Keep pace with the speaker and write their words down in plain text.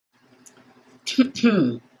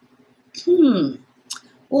Hmm. Hmm.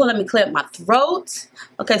 Oh, let me clear up my throat.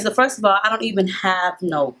 Okay, so first of all, I don't even have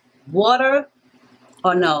no water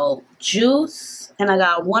or no juice. And I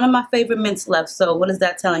got one of my favorite mints left. So what is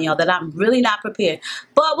that telling y'all? That I'm really not prepared.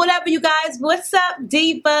 But whatever, you guys. What's up,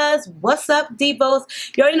 divas? What's up, divos?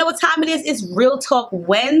 You already know what time it is. It's Real Talk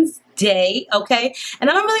Wednesday, okay? And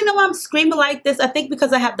I don't really know why I'm screaming like this. I think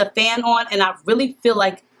because I have the fan on and I really feel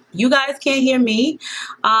like you guys can't hear me.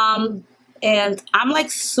 And I'm like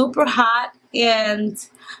super hot, and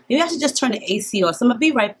maybe I should just turn the AC on. So I'm gonna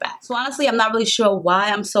be right back. So honestly, I'm not really sure why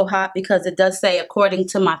I'm so hot, because it does say, according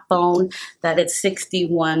to my phone, that it's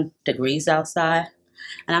 61 degrees outside.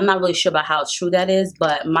 And I'm not really sure about how true that is,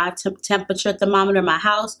 but my temperature thermometer in my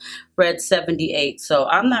house read 78. So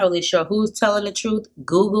I'm not really sure who's telling the truth.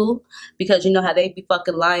 Google, because you know how they be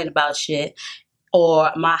fucking lying about shit,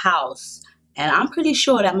 or my house. And I'm pretty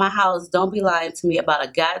sure that my house don't be lying to me about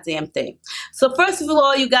a goddamn thing. So first of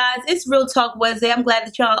all, you guys, it's Real Talk Wednesday. I'm glad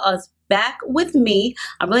that y'all are back with me.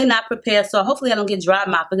 I'm really not prepared, so hopefully I don't get dry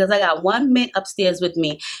mouth, because I got one mint upstairs with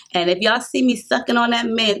me. And if y'all see me sucking on that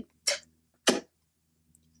mint,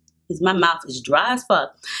 my mouth is dry as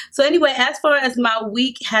fuck. So anyway, as far as my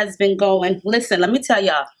week has been going, listen, let me tell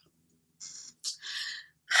y'all.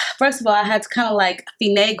 First of all, I had to kind of like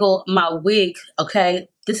finagle my wig, okay?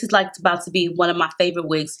 This is like about to be one of my favorite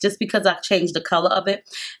wigs, just because I've changed the color of it.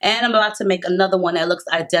 And I'm about to make another one that looks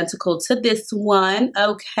identical to this one,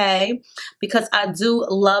 okay? Because I do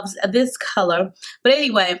love this color. But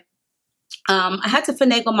anyway, I had to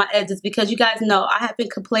finagle my edges, because you guys know I have been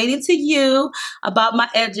complaining to you about my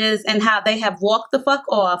edges and how they have walked the fuck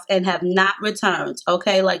off and have not returned,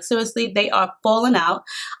 okay? Like seriously, they are falling out.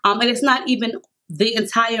 And it's not even the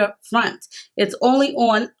entire front. It's only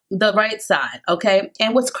on the right side, okay?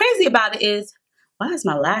 And what's crazy about it is, why does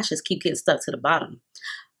my lashes keep getting stuck to the bottom?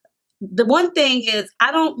 The one thing is,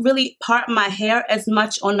 I don't really part my hair as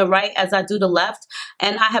much on the right as I do the left.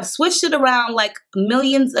 And I have switched it around like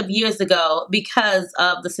millions of years ago because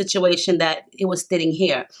of the situation that it was thinning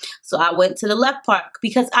hair. So I went to the left part,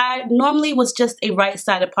 because I normally was just a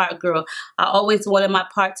right-sided part girl. I always wanted my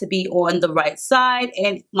part to be on the right side,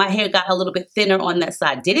 and my hair got a little bit thinner on that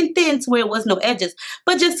side. Didn't thin to where it was no edges,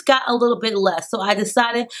 but just got a little bit less. So I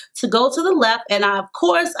decided to go to the left, and of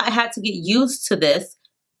course I had to get used to this.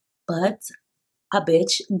 But a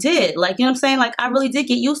bitch did. Like, you know what I'm saying? Like, I really did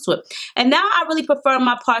get used to it. And now I really prefer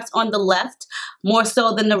my parts on the left more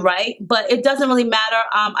so than the right. But it doesn't really matter.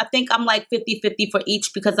 I think I'm like 50-50 for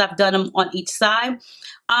each, because I've done them on each side.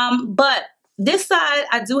 But this side,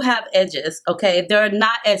 I do have edges, okay? They're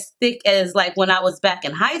not as thick as like when I was back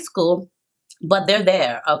in high school, but they're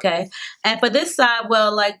there, okay? And for this side,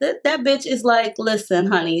 well, like that bitch is like, listen,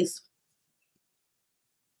 honeys.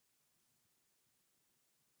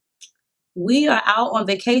 We are out on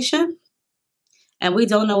vacation and we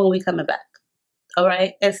don't know when we're coming back. All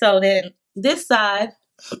right. And so then this side,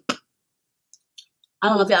 I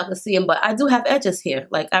don't know if y'all can see them, but I do have edges here.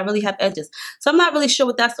 Like, I really have edges. So I'm not really sure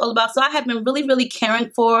what that's all about. So I have been really, really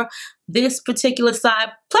caring for this particular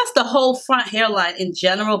side, plus the whole front hairline in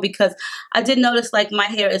general, because I did notice like my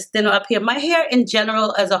hair is thinner up here. My hair in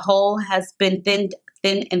general as a whole has been thin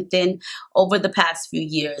over the past few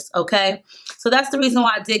years, okay? So that's the reason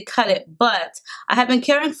why I did cut it. But I have been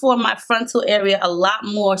caring for my frontal area a lot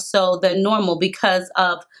more so than normal because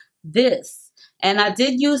of this. And I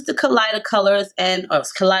did use the Kaleido colors or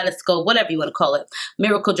Kaleidoscope, whatever you want to call it,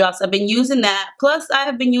 Miracle Drops. I've been using that. Plus, I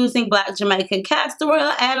have been using Black Jamaican Castor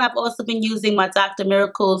Oil, and I've also been using my Dr.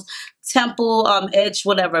 Miracle's Temple Edge,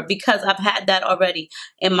 whatever, because I've had that already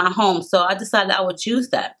in my home. So I decided I would use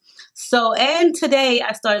that. So, and today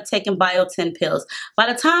I started taking biotin pills.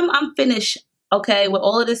 By the time I'm finished, okay, with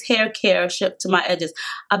all of this hair care shipped to my edges,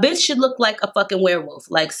 a bitch should look like a fucking werewolf.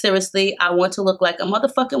 Like, seriously, I want to look like a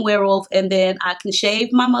motherfucking werewolf, and then I can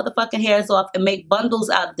shave my motherfucking hairs off and make bundles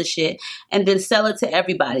out of the shit and then sell it to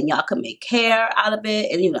everybody. And y'all can make hair out of it,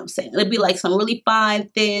 and you know what I'm saying? It'd be like some really fine,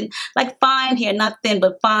 thin, like fine hair, not thin,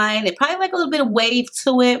 but fine, and probably like a little bit of wave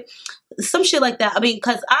to it. Some shit like that. I mean,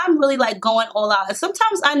 because I'm really like going all out. And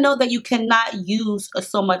sometimes I know that you cannot use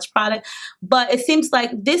so much product, but it seems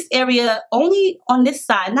like this area, only on this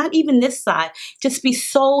side, not even this side, just be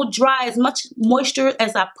so dry. As much moisture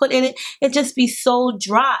as I put in it, it just be so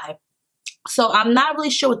dry. So I'm not really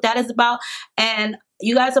sure what that is about. And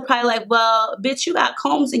you guys are probably like, well, bitch, you got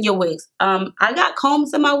combs in your wigs. I got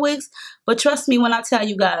combs in my wigs, But trust me when I tell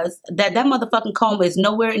you guys that that motherfucking comb is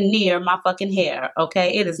nowhere near my fucking hair,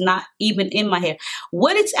 okay? It is not even in my hair.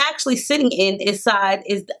 What it's actually sitting in inside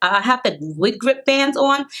is I have the wig grip bands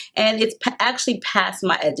on, and it's actually past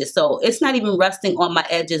my edges. So it's not even resting on my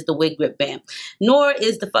edges, the wig grip band, nor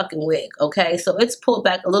is the fucking wig, okay? So it's pulled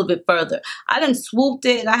back a little bit further. I done swooped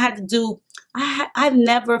it, and I had to do, I've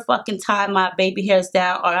never fucking tied my baby hairs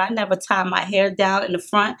down, or I never tie my hair down in the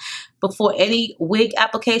front before any wig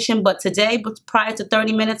application. But today, prior to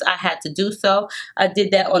 30 minutes, I had to do so. I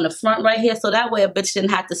did that on the front right here, so that way a bitch didn't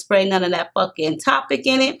have to spray none of that fucking Topic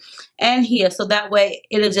in it. And here, so that way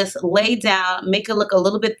it'll just lay down, make it look a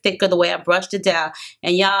little bit thicker the way I brushed it down,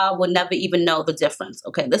 and y'all will never even know the difference.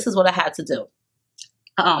 Okay, this is what I had to do.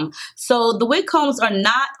 So the wig combs are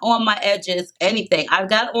not on my edges, anything. I've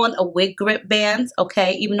got on a wig grip bands,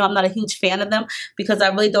 okay, even though I'm not a huge fan of them because I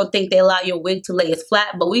really don't think they allow your wig to lay as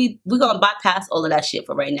flat, but we're gonna bypass all of that shit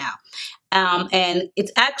for right now. And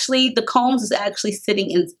it's actually, the combs is actually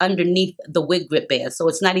sitting in underneath the wig grip band, so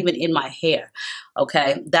it's not even in my hair,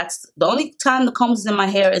 okay? That's the only time the combs is in my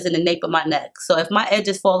hair is in the nape of my neck. So if my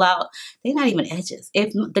edges fall out, they're not even edges.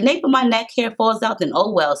 If the nape of my neck hair falls out, then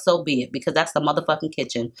oh well, so be it, because that's the motherfucking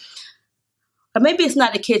kitchen. Or maybe it's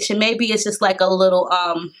not a kitchen, maybe it's just like a little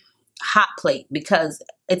hot plate, because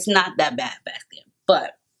it's not that bad back there.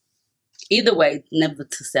 But either way, never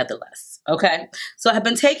to settle less, okay? So I've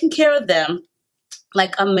been taking care of them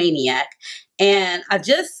like a maniac. And I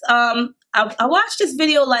just, I watched this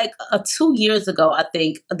video like 2 years ago, I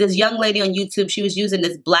think. This young lady on YouTube, she was using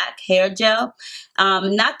this black hair gel.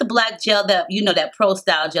 Not the black gel that, you know, that Pro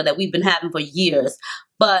Style gel that we've been having for years.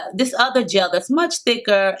 But this other gel that's much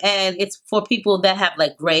thicker, and it's for people that have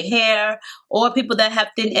like gray hair or people that have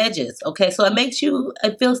thin edges, okay? So it makes you,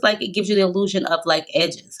 it feels like it gives you the illusion of like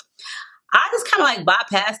edges. I just kind of like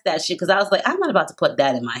bypassed that shit because I was like, I'm not about to put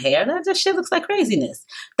that in my hair. That just shit looks like craziness.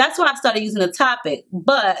 That's why I started using the Topic.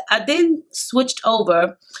 But I then switched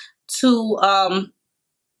over to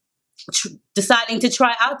deciding to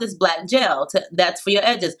try out this black gel that's for your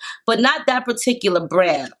edges, but not that particular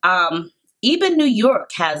brand. Even New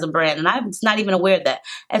York has a brand, and I was not even aware of that.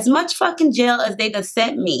 As much fucking gel as they done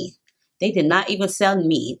sent me, they did not even sell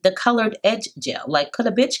me the colored edge gel. Like, could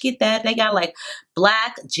a bitch get that? They got like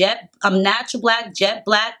black, natural black, jet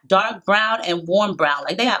black, dark brown, and warm brown.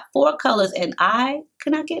 Like, they got 4 colors, and I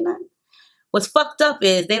could not get none. What's fucked up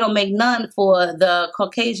is they don't make none for the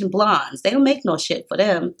Caucasian blondes. They don't make no shit for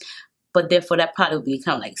them. But therefore, that probably would be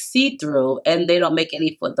kind of like see-through, and they don't make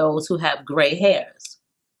any for those who have gray hairs.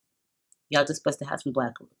 Y'all just supposed to have some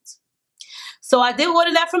black roots. So I did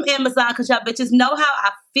order that from Amazon because y'all bitches know how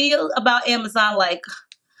I feel about Amazon. Like,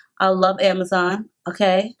 I love Amazon,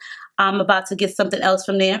 okay? I'm about to get something else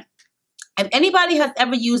from there. If anybody has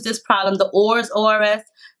ever used this product, the ORS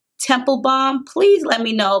Temple Balm, please let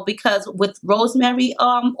me know, because with rosemary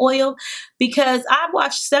oil, because I've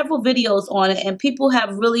watched several videos on it and people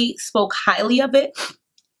have really spoke highly of it.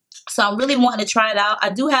 So I'm really wanting to try it out.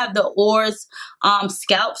 I do have the ORS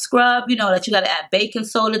scalp scrub, you know, that you got to add baking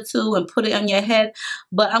soda to and put it on your head.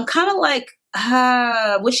 But I'm kind of like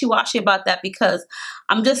wishy-washy about that, because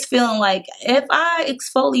I'm just feeling like if I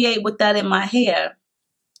exfoliate with that in my hair,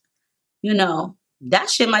 you know,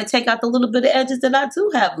 that shit might take out the little bit of edges that I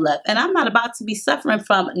do have left. And I'm not about to be suffering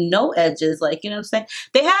from no edges. Like, you know what I'm saying?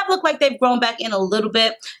 They have looked like they've grown back in a little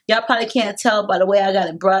bit. Y'all probably can't tell by the way I got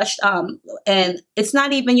it brushed. And it's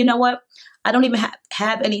not even, you know what? I don't even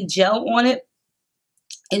have any gel on it.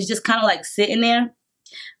 It's just kind of like sitting there.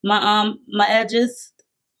 My edges.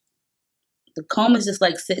 The comb is just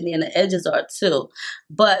like sitting there, and the edges are too.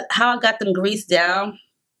 But how I got them greased down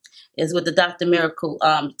is with the Dr. Miracle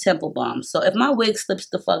Temple Balm. So if my wig slips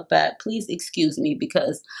the fuck back, please excuse me,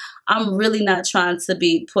 because I'm really not trying to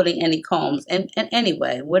be putting any combs. And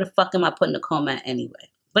anyway, where the fuck am I putting the comb at anyway?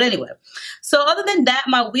 But anyway, so other than that,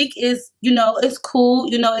 my week is, you know, it's cool.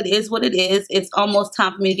 You know, it is what it is. It's almost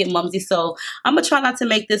time for me to get mumsy. So I'm going to try not to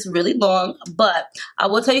make this really long. But I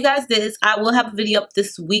will tell you guys this. I will have a video up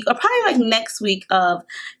this week, or probably like next week, of,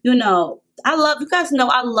 you know, you guys know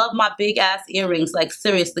I love my big ass earrings. Like,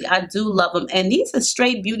 seriously, I do love them. And these are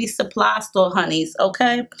straight beauty supply store honeys,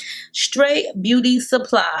 okay? Straight beauty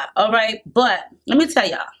supply, all right? But let me tell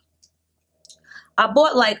y'all, I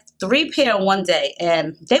bought like 3 pair one day,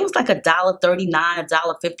 and they was like $1.39,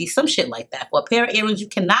 $1.50, some shit like that. For a pair of earrings, you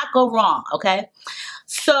cannot go wrong, okay?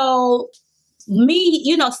 So me,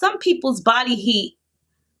 you know, some people's body heat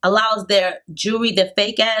allows their jewelry, their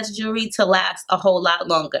fake ass jewelry, to last a whole lot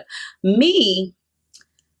longer. Me,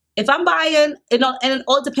 if I'm buying, and it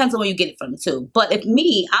all depends on where you get it from too. But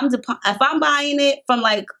if I'm buying it from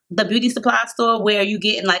like the beauty supply store where you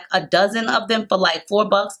getting like a dozen of them for like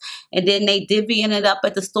 $4, and then they divvying it up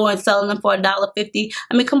at the store and selling them for $1.50.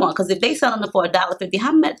 I mean, come on, because if they selling them for $1.50,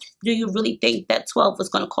 how much do you really think that 12 was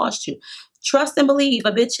going to cost you? Trust and believe,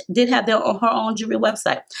 a bitch did have her own jewelry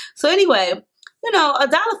website. So anyway,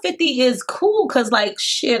 $1.50 is cool because, like,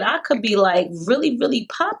 shit, I could be, like, really, really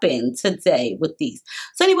popping today with these.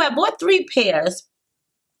 So, anyway, I bought 3 pairs.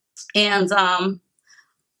 And,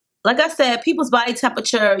 like I said, people's body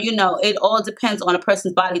temperature, it all depends on a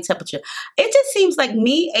person's body temperature. It just seems like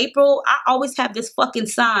me, April, I always have this fucking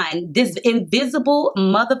sign, this invisible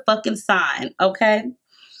motherfucking sign, okay,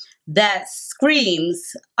 that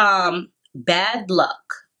screams bad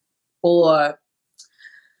luck, or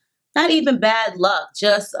not even bad luck,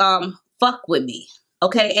 just fuck with me,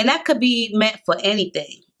 okay? And that could be meant for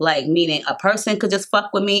anything, like meaning a person could just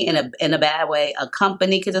fuck with me in a bad way, a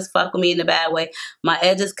company could just fuck with me in a bad way, my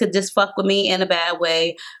edges could just fuck with me in a bad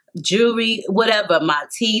way, jewelry, whatever, my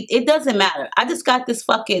teeth, it doesn't matter. I just got this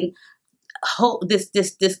fucking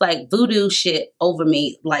this like voodoo shit over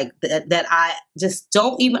me, like that I just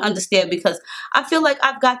don't even understand, because I feel like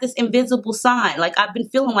I've got this invisible sign. Like I've been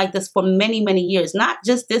feeling like this for many, many years, not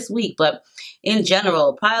just this week, but in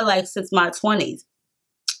general, probably like since my 20s.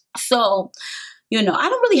 So, I don't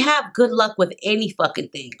really have good luck with any fucking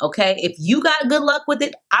thing, okay? If you got good luck with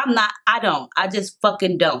it, I just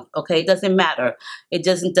fucking don't, okay? It doesn't matter. It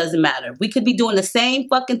doesn't matter. We could be doing the same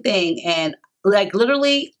fucking thing, and like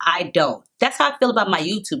literally, I don't. That's how I feel about my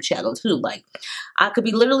YouTube channel too. Like I could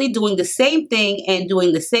be literally doing the same thing and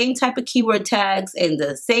doing the same type of keyword tags and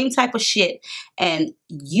the same type of shit, and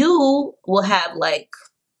you will have like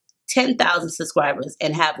 10,000 subscribers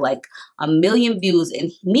and have like 1 million views,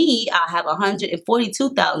 and me, I'll have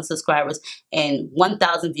 142,000 subscribers and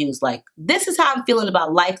 1,000 views. Like this is how I'm feeling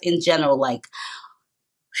about life in general. Like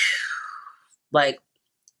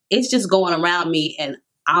it's just going around me, and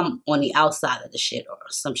I'm on the outside of the shit or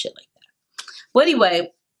some shit like that. But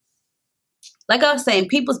anyway, like I was saying,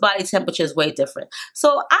 people's body temperature is way different.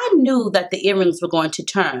 So I knew that the earrings were going to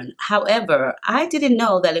turn. However, I didn't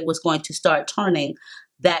know that it was going to start turning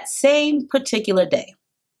that same particular day.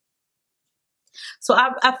 So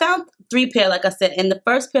I found 3 pair, like I said, and the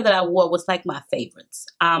first pair that I wore was like my favorites,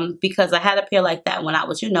 because I had a pair like that when I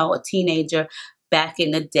was, a teenager, back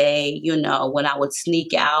in the day, when I would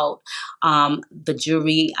sneak out the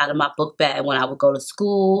jewelry out of my book bag when I would go to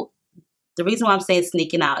school. The reason why I'm saying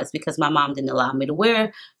sneaking out is because my mom didn't allow me to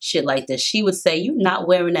wear shit like this. She would say, "You're not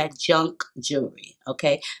wearing that junk jewelry,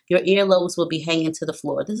 okay? Your earlobes will be hanging to the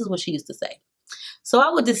floor." This is what she used to say. So I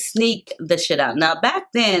would just sneak the shit out. Now,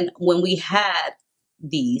 back then, when we had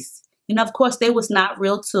these, of course, they was not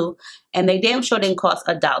real too, and they damn sure didn't cost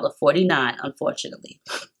 $1.49, unfortunately.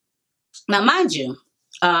 Now, mind you,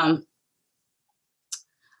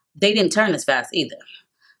 they didn't turn as fast either.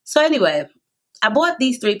 So anyway, I bought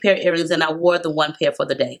these 3 pair of earrings, and I wore the 1 pair for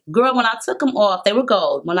the day. Girl, when I took them off, they were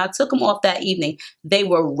gold. When I took them off that evening, they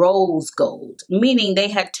were rose gold, meaning they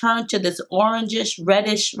had turned to this orangish,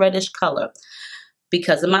 reddish color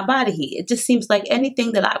because of my body heat. It just seems like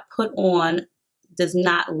anything that I put on does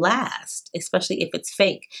not last, especially if it's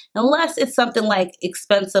fake, unless it's something like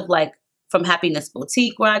expensive, like from Happiness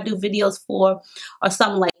Boutique, where I do videos for, or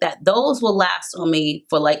something like that. Those will last on me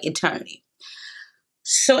for like eternity.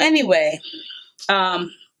 So anyway, I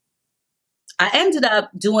ended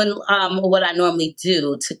up doing what I normally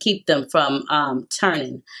do to keep them from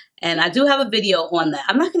turning. And I do have a video on that.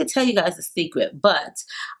 I'm not going to tell you guys a secret, but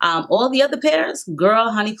all the other pairs,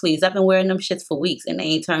 girl, honey, please. I've been wearing them shits for weeks and they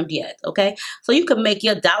ain't turned yet, okay? So you can make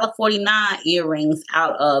your $1.49 earrings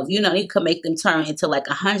out of, you could make them turn into like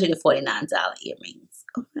 $149 earrings,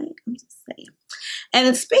 okay? I'm just saying.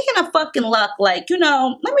 And speaking of fucking luck, like,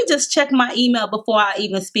 let me just check my email before I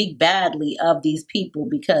even speak badly of these people,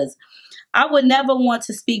 because I would never want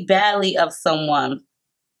to speak badly of someone.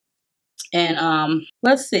 And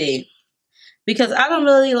let's see, because I don't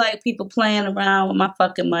really like people playing around with my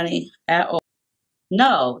fucking money at all.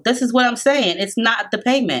 No, this is what I'm saying. It's not the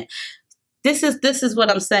payment. This is what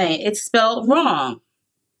I'm saying. It's spelled wrong.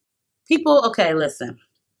 People, okay, listen.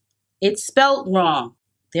 It's spelled wrong.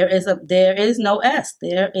 There is no S.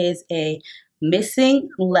 There is a missing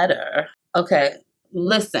letter. Okay,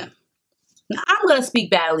 listen. Now, I'm going to speak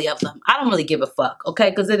badly of them. I don't really give a fuck,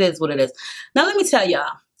 okay? Because it is what it is. Now, let me tell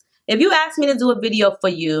y'all. If you ask me to do a video for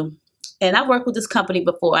you And I worked with this company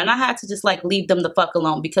before, and I had to just like leave them the fuck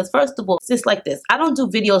alone because first of all, it's just like this. I don't do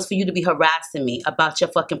videos for you to be harassing me about your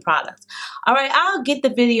fucking products. All right, I'll get the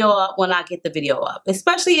video up when I get the video up,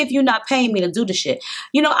 especially if you're not paying me to do the shit.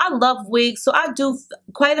 You know, I love wigs, so I do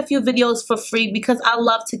quite a few videos for free because I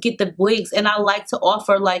love to get the wigs, and I like to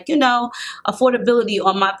offer, like, you know, affordability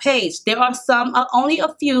on my page. There are some, only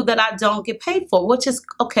a few that I don't get paid for, which is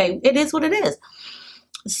okay. It is what it is.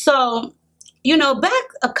 So, you know, back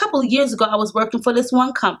a couple of years ago, I was working for this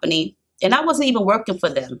one company, and I wasn't even working for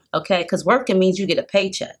them, okay? Because working means you get a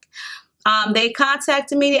paycheck. They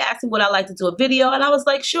contacted me, they asked me would I like to do a video, and I was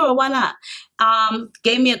like, sure, why not?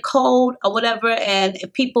 Gave me a code or whatever, and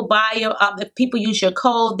if people buy your, if people use your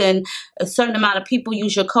code, then a certain amount of people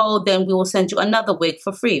use your code, then we will send you another wig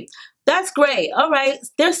for free. That's great. All right,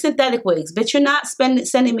 they're synthetic wigs, but you're not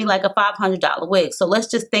sending me like a $500 wig, so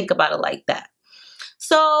let's just think about it like that.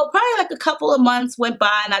 So probably like a couple of months went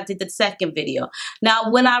by and I did the second video.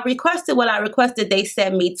 Now, when I requested what I requested, they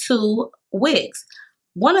sent me 2 wigs.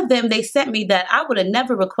 One of them, they sent me that I would have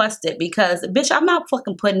never requested because, bitch, I'm not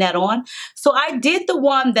fucking putting that on. So I did the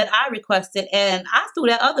one that I requested, and I threw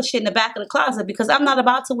that other shit in the back of the closet because I'm not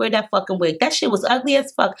about to wear that fucking wig. That shit was ugly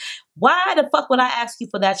as fuck. Why the fuck would I ask you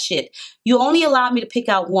for that shit? You only allowed me to pick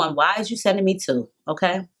out one. Why is you sending me 2?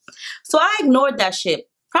 Okay? So I ignored that shit.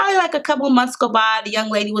 Probably like a couple of months go by, the young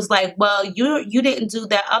lady was like, well, you didn't do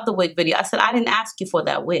that other wig video. I said, I didn't ask you for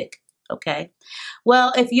that wig. Okay.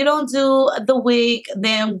 Well, if you don't do the wig,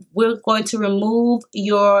 then we're going to remove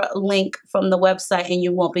your link from the website and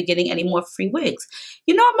you won't be getting any more free wigs.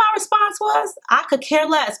 You know what my response was? I could care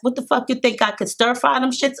less. What the fuck you think? I could stir fry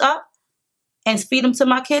them shits up and feed them to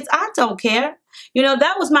my kids? I don't care. You know,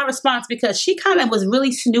 that was my response because she kind of was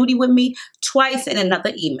really snooty with me twice in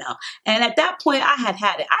another email. And at that point, I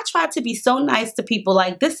had it. I tried to be so nice to people.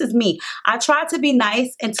 Like, this is me. I tried to be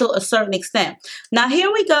nice until a certain extent. Now,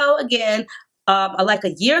 here we go again. Like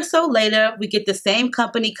a year or so later, we get the same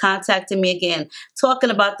company contacting me again, talking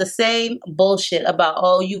about the same bullshit about,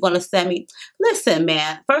 oh, you're going to send me. Listen,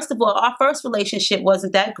 man, first of all, our first relationship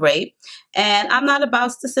wasn't that great. And I'm not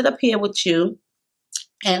about to sit up here with you.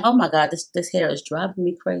 And oh my God, this hair is driving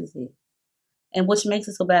me crazy. And which makes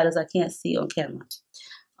it so bad is I can't see on camera,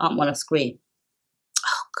 on a screen.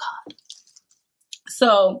 Oh God.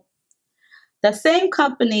 So the same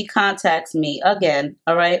company contacts me again,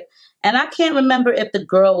 all right? And I can't remember if the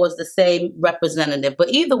girl was the same representative, but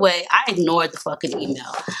either way, I ignored the fucking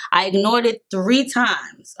email. I ignored it 3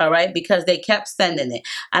 times, all right, because they kept sending it.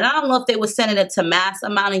 And I don't know if they were sending it to mass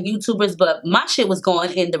amount of YouTubers, but my shit was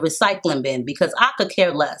going in the recycling bin because I could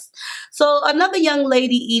care less. So another young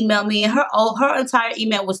lady emailed me, and her entire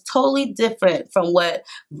email was totally different from what,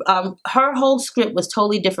 her whole script was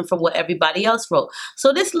totally different from what everybody else wrote.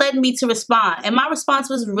 So this led me to respond, and my response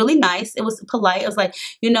was really nice. It was polite. It was like,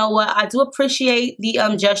 you know what? I do appreciate the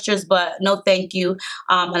gestures, but no thank you.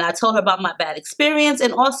 And I told her about my bad experience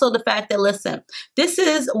and also the fact that, listen, this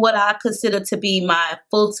is what I consider to be my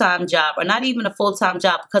full-time job, or not even a full-time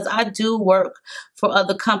job, because I do work for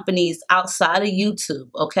other companies outside of YouTube,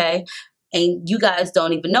 okay? And you guys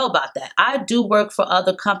don't even know about that. I do work for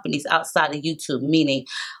other companies outside of YouTube, meaning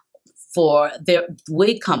for their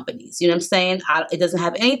wig companies. You know what I'm saying? It doesn't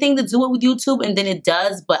have anything to do with YouTube, and then it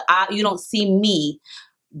does, but you don't see me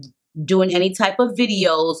doing any type of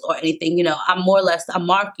videos or anything. You know, I'm more or less a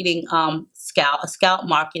marketing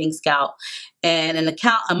marketing scout, and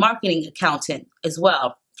a marketing accountant as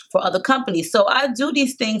well for other companies. So I do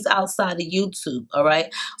these things outside of YouTube, all right?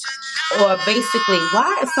 Or basically,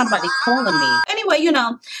 why is somebody calling me? Anyway, you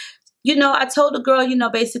know, I told the girl, you know,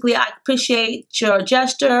 basically, I appreciate your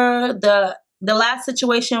gesture. The last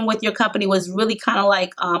situation with your company was really kind of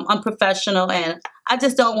like unprofessional, and I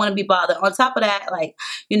just don't want to be bothered. On top of that, like,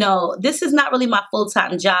 you know, this is not really my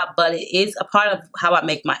full-time job, but it is a part of how I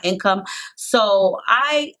make my income. So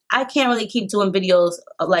I can't really keep doing videos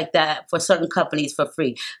like that for certain companies for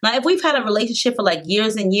free. Now, if we've had a relationship for like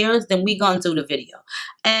years and years, then we gonna do the video.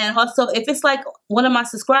 And also, if it's like one of my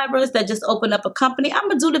subscribers that just opened up a company, I'm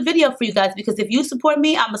gonna do the video for you guys, because if you support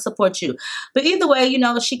me, I'm gonna support you. But either way, you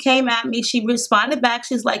know, she came at me, she responded back.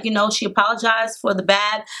 She's like, you know, she apologized for the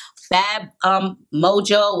bad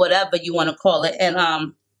mojo, whatever you want to call it.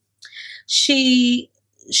 And she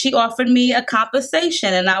offered me a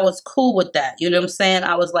compensation, and I was cool with that. You know what I'm saying?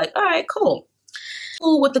 I was like, all right, cool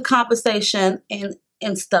with the compensation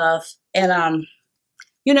and stuff. And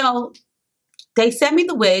you know, they sent me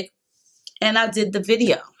the wig and I did the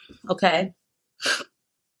video, okay?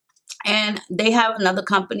 And they have another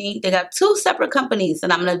company. They got 2 separate companies,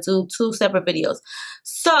 and I'm going to do 2 separate videos.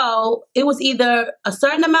 So it was either a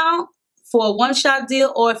certain amount for a one-shot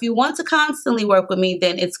deal, or if you want to constantly work with me,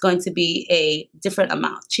 then it's going to be a different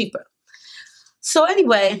amount, cheaper. So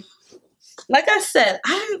anyway, like I said,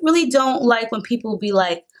 I really don't like when people be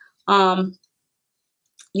like,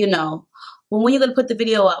 you know, when are you going to put the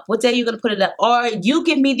video up? What day are you going to put it up? Or you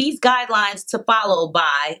give me these guidelines to follow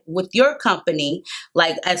by with your company,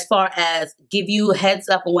 like as far as give you a heads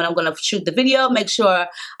up on when I'm going to shoot the video, make sure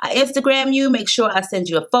I Instagram you, make sure I send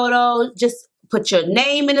you a photo, just put your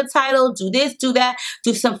name in the title, do this, do that,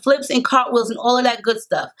 do some flips and cartwheels and all of that good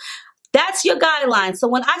stuff. That's your guidelines. So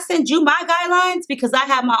when I send you my guidelines, because I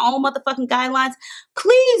have my own motherfucking guidelines,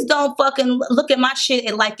 please don't fucking look at my shit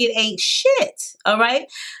and like it ain't shit. All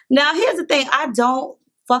right. Now, here's the thing. I don't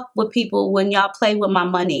fuck with people when y'all play with my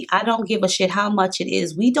money. I don't give a shit how much it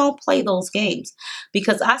is. We don't play those games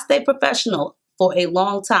because I stay professional for a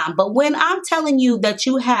long time. But when I'm telling you that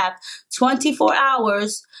you have 24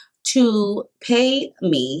 hours to pay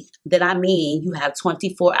me, then I mean you have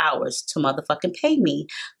 24 hours to motherfucking pay me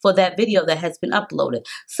for that video that has been uploaded.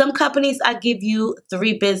 Some companies I give you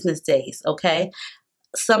 3 business days, okay?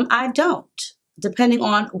 Some I don't, depending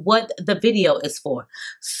on what the video is for.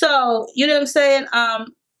 So, you know what I'm saying?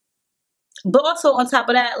 But also on top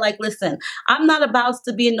of that, like, listen, I'm not about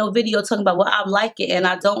to be in no video talking about, well, I like it and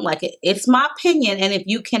I don't like it. It's my opinion. And if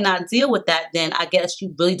you cannot deal with that, then I guess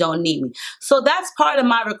you really don't need me. So that's part of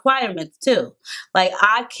my requirements too. Like,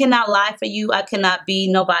 I cannot lie for you. I cannot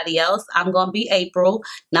be nobody else. I'm going to be April,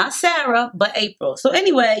 not Sarah, but April. So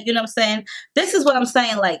anyway, you know what I'm saying? This is what I'm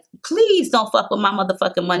saying. Like, please don't fuck with my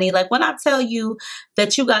motherfucking money. Like, when I tell you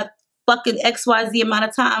that you got fucking XYZ amount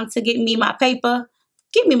of time to get me my paper,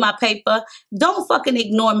 give me my paper. Don't fucking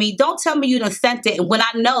ignore me. Don't tell me you done sent it when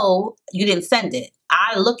I know you didn't send it.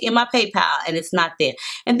 I look in my PayPal and it's not there.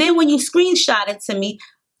 And then when you screenshot it to me,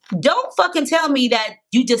 don't fucking tell me that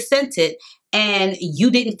you just sent it and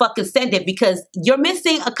you didn't fucking send it because you're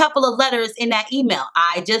missing a couple of letters in that email.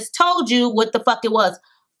 I just told you what the fuck it was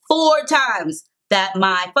 4 times. That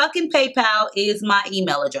my fucking PayPal is my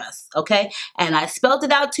email address, okay? And I spelled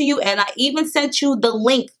it out to you, and I even sent you the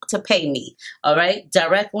link to pay me, all right?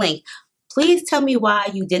 Direct link. Please tell me why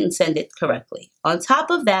you didn't send it correctly. On top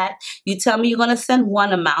of that, you tell me you're going to send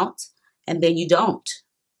one amount, and then you don't.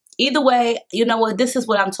 Either way, you know what? This is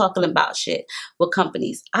what I'm talking about shit with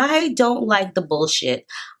companies. I don't like the bullshit.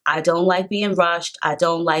 I don't like being rushed. I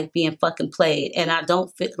don't like being fucking played. And I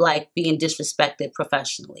don't like being disrespected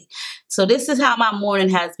professionally. So this is how my morning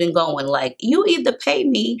has been going. Like, you either pay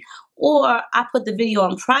me or I put the video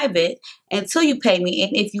on private until you pay me.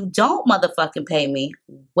 And if you don't motherfucking pay me,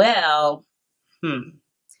 well,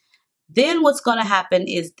 then what's going to happen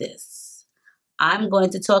is this. I'm going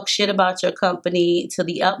to talk shit about your company to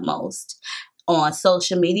the utmost on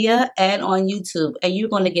social media and on YouTube. And you're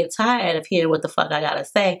going to get tired of hearing what the fuck I got to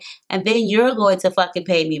say. And then you're going to fucking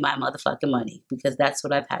pay me my motherfucking money because that's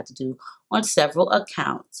what I've had to do on several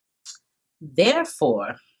accounts.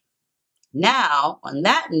 Therefore, now on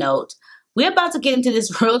that note, we're about to get into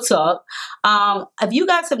this real talk. If you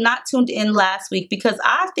guys have not tuned in last week, because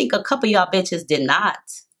I think a couple of y'all bitches did not.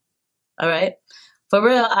 All right. For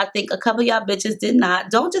real, I think a couple of y'all bitches did not.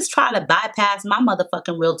 Don't just try to bypass my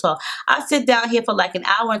motherfucking real talk. I sit down here for like an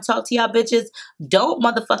hour and talk to y'all bitches. Don't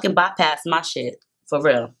motherfucking bypass my shit. For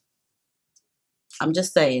real. I'm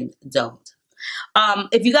just saying, don't.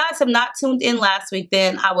 If you guys have not tuned in last week,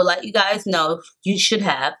 then I would let you guys know you should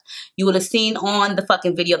have. You would have seen on the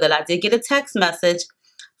fucking video that I did get a text message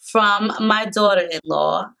from my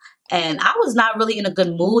daughter-in-law. And I was not really in a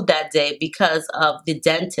good mood that day because of the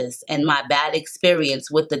dentist and my bad experience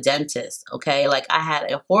with the dentist, okay? Like, I had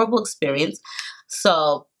a horrible experience.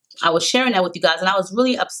 So I was sharing that with you guys, and I was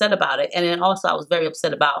really upset about it. And then also I was very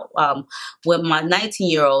upset about what my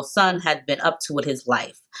 19-year-old son had been up to with his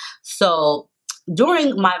life. So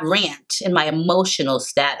during my rant and my emotional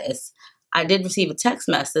status, I did receive a text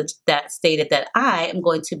message that stated that I am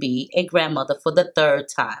going to be a grandmother for the 3rd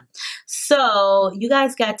time. So you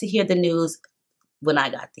guys got to hear the news when I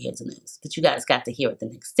got to hear the news, but you guys got to hear it the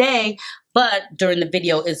next day. But during the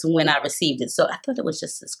video is when I received it. So I thought it was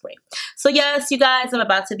just as great. So yes, you guys, I'm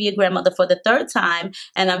about to be a grandmother for the 3rd time.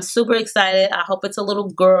 And I'm super excited. I hope it's a little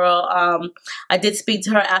girl. I did speak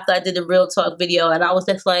to her after I did the Real Talk video. And I was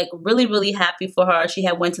just like really, really happy for her. She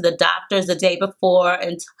had went to the doctors the day before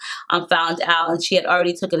and found out. And she had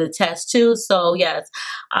already taken a test too. So yes,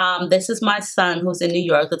 this is my son who's in New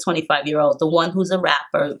York, the 25-year-old, the one who's a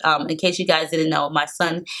rapper. In case you guys didn't know, my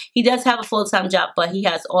son, he does have a full-time job, but he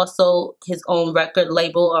has also his own record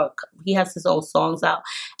label, or he has his own songs out,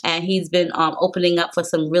 and he's been opening up for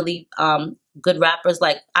some really good rappers.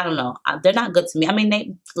 Like, I don't know. They're not good to me. I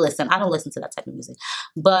mean, listen, I don't listen to that type of music.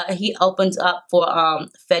 But he opened up for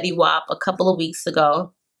Fetty Wap a couple of weeks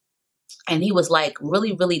ago. And he was like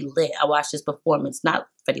really, really lit. I watched his performance, not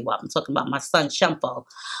Fetty Wap. I'm talking about my son, Shumpo.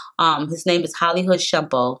 His name is Hollywood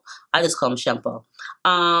Shumpo. I just call him Shumpo.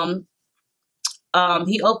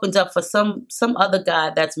 He opened up for some other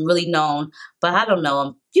guy that's really known, but I don't know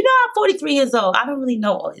him. You know, I'm 43 years old. I don't really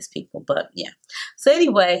know all these people, but yeah. So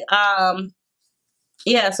anyway,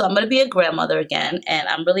 yeah, so I'm going to be a grandmother again, and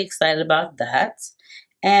I'm really excited about that.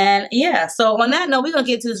 And yeah, so on that note, we're going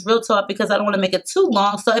to get to this real talk because I don't want to make it too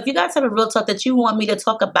long. So if you guys have a real talk that you want me to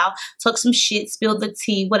talk about, talk some shit, spill the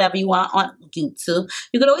tea, whatever you want on YouTube,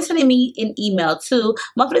 you can always send me an email to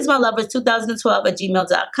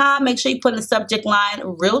Muffinismylovers2012@gmail.com. Make sure you put in the subject line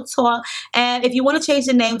real talk. And if you want to change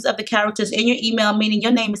the names of the characters in your email, meaning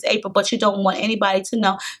your name is April, but you don't want anybody to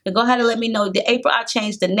know, then go ahead and let me know. The April, I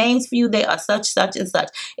changed the names for you. They are such, such, and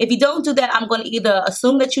such. If you don't do that, I'm going to either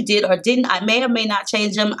assume that you did or didn't. I may or may not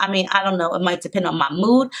change them. I mean, I don't know. It might depend on my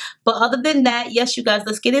mood. But other than that, yes, you guys,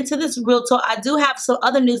 let's get into this real talk. I do have some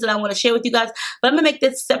other news that I want to share with you guys, but I'm going to make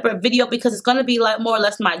this separate video because it's going to be like more or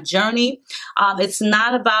less my journey. It's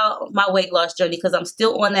not about my weight loss journey because I'm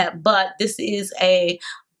still on that, but this is a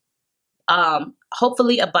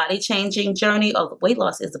hopefully a body changing journey. Oh, weight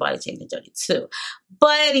loss is a body changing journey too.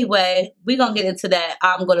 But anyway, we're going to get into that.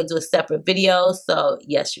 I'm going to do a separate video. So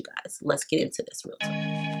yes, you guys, let's get into this real talk.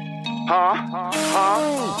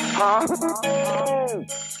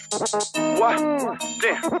 What?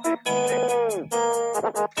 Damn.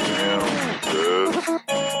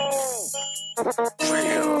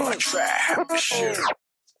 Real trap shit.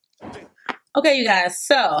 Okay, you guys,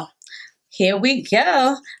 so here we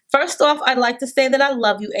go. First off, I'd like to say that I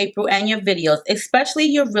love you, April, and your videos, especially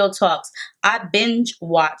your real talks. I binge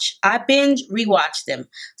rewatch them.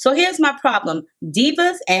 So here's my problem.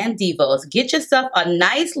 Divas and divos, get yourself a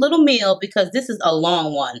nice little meal because this is a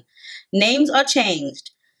long one. Names are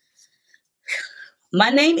changed. My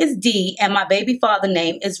name is Dee, and my baby father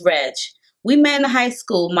name is Reg. We met in high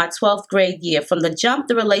school my 12th grade year. From the jump,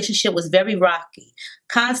 the relationship was very rocky.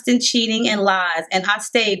 Constant cheating and lies, and I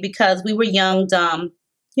stayed because we were young, dumb,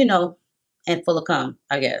 you know, and full of cum,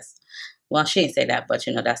 I guess. Well, she didn't say that, but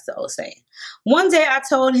you know, that's the old saying. One day I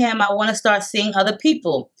told him I want to start seeing other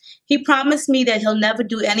people. He promised me that he'll never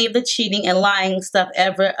do any of the cheating and lying stuff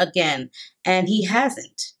ever again, and he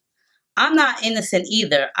hasn't. I'm not innocent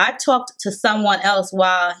either. I talked to someone else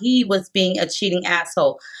while he was being a cheating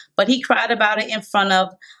asshole, but he cried about it in front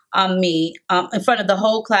of me, in front of the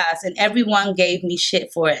whole class, and everyone gave me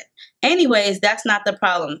shit for it. Anyways, that's not the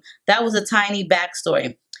problem. That was a tiny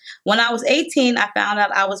backstory. When I was 18, I found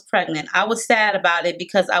out I was pregnant. I was sad about it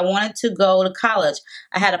because I wanted to go to college.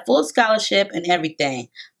 I had a full scholarship and everything,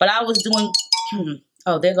 but I was doing...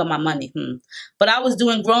 Oh, there go my money. But I was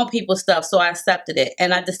doing grown people stuff, so I accepted it.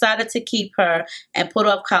 And I decided to keep her and put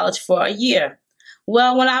off college for a year.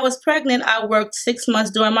 Well, when I was pregnant, I worked 6 months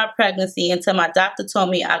during my pregnancy until my doctor told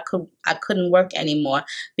me I couldn't work anymore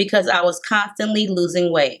because I was constantly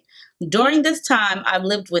losing weight. During this time, I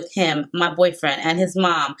lived with him, my boyfriend, and his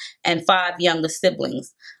mom, and 5 younger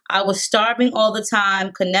siblings. I was starving all the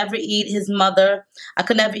time, could never eat his mother. I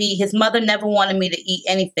could never eat. His mother never wanted me to eat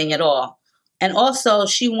anything at all. And also,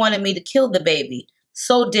 she wanted me to kill the baby.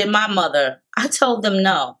 So did my mother. I told them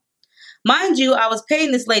no. Mind you, I was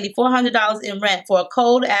paying this lady $400 in rent for a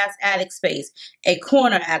cold-ass attic space, a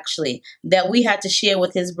corner actually, that we had to share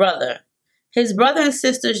with his brother. His brother and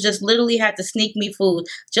sisters just literally had to sneak me food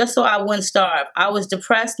just so I wouldn't starve. I was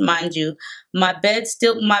depressed, mind you. My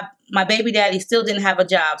baby daddy still didn't have a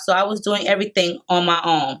job, so I was doing everything on my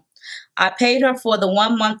own. I paid her for the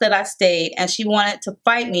 1 month that I stayed, and she wanted to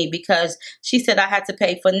fight me because she said I had to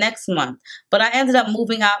pay for next month. But I ended up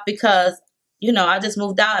moving out because, you know, I just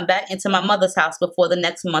moved out and back into my mother's house before the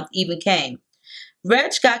next month even came.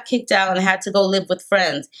 Reg got kicked out and had to go live with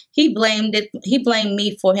friends. He blamed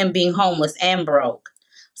me for him being homeless and broke.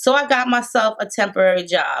 So I got myself a temporary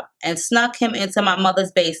job and snuck him into my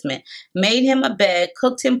mother's basement, made him a bed,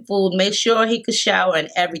 cooked him food, made sure he could shower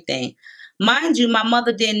and everything. Mind you, my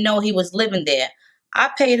mother didn't know he was living there. I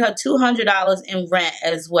paid her $200 in rent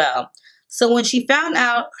as well. So when she found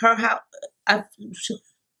out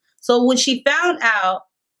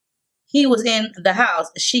he was in the house,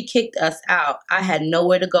 she kicked us out. I had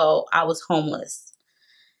nowhere to go. I was homeless.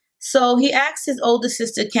 So he asked his older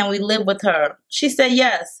sister, can we live with her? She said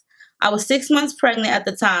yes. I was 6 months pregnant at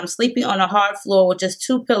the time, sleeping on a hard floor with just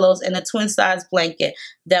 2 pillows and a twin-size blanket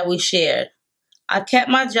that we shared. I kept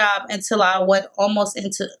my job until I went almost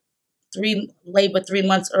into labor 3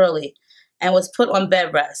 months early and was put on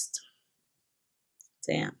bed rest.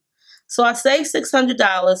 Damn. So I saved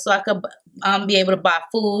 $600 so I could be able to buy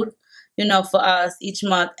food, you know, for us each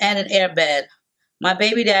month and an airbed. My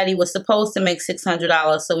baby daddy was supposed to make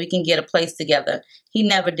 $600 so we can get a place together. He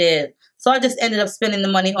never did. So I just ended up spending the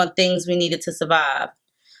money on things we needed to survive.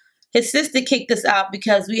 His sister kicked us out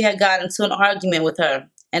because we had gotten into an argument with her.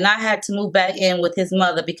 And I had to move back in with his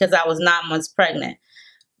mother because I was 9 months pregnant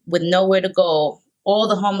with nowhere to go. All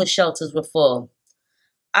the homeless shelters were full.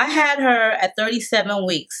 I had her at 37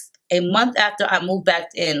 weeks, a month after I moved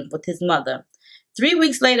back in with his mother. 3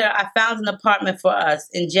 weeks later, I found an apartment for us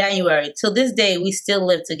in January. Till this day, we still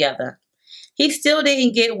live together. He still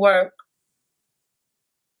didn't get work.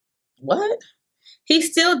 What? He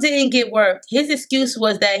still didn't get work. His excuse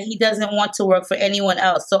was that he doesn't want to work for anyone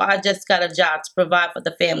else, so I just got a job to provide for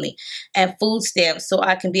the family and food stamps so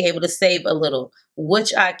I can be able to save a little,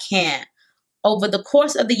 which I can't. Over the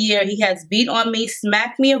course of the year, he has beat on me,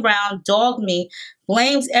 smacked me around, dogged me,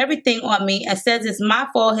 blames everything on me, and says it's my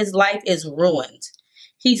fault his life is ruined.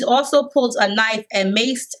 He's also pulled a knife and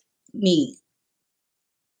maced me.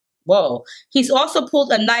 Whoa. He's also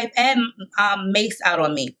pulled a knife and mace out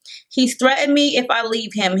on me. He's threatened me if I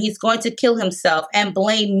leave him, he's going to kill himself and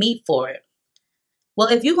blame me for it. Well,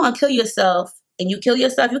 if you're going to kill yourself and you kill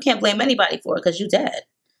yourself, you can't blame anybody for it because you're dead.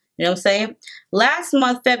 You know what I'm saying? Last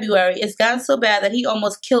month, February, it's gotten so bad that he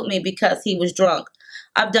almost killed me because he was drunk.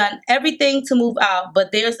 I've done everything to move out,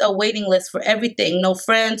 but there's a waiting list for everything. No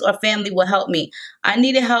friends or family will help me. I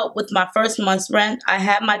needed help with my first month's rent. I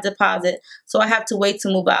had my deposit, so I have to wait to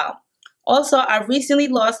move out. Also, I recently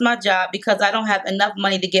lost my job because I don't have enough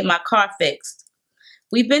money to get my car fixed.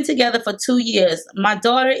 We've been together for 2 years. My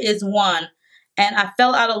daughter is 1, and I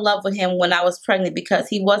fell out of love with him when I was pregnant because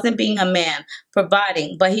he wasn't being a man,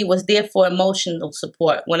 providing, but he was there for emotional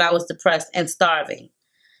support when I was depressed and starving.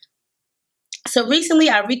 So recently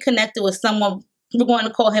I reconnected with someone, we're going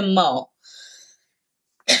to call him Mo.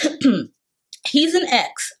 He's an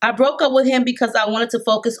ex. I broke up with him because I wanted to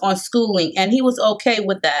focus on schooling, and he was okay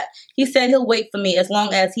with that. He said he'll wait for me as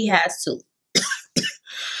long as he has to.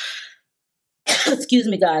 Excuse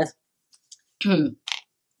me, guys.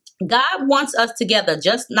 God wants us together,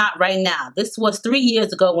 just not right now. This was 3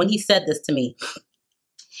 years ago when he said this to me.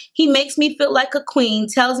 He makes me feel like a queen,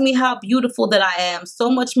 tells me how beautiful that I am, so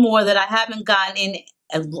much more that I haven't gotten in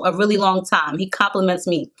a really long time. He compliments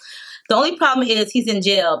me. The only problem is he's in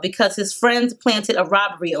jail because his friends planted a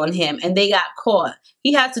robbery on him and they got caught.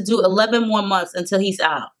 He has to do 11 more months until he's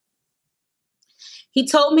out. He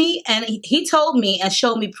told me and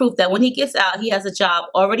showed me proof that when he gets out, he has a job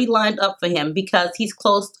already lined up for him because he's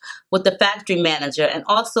close with the factory manager, and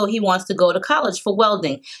also he wants to go to college for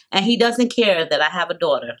welding, and he doesn't care that I have a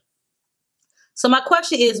daughter. So my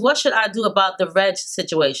question is, what should I do about the Reg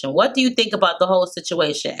situation? What do you think about the whole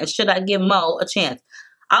situation? And should I give Mo a chance?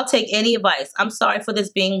 I'll take any advice. I'm sorry for this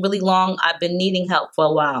being really long. I've been needing help for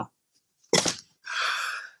a while.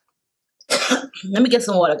 Let me get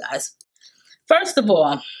some water, guys. First of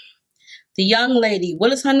all, the young lady,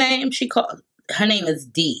 what is her name? Her name is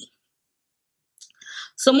D.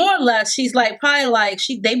 So more or less, she's like, probably like,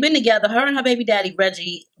 they've been together. Her and her baby daddy,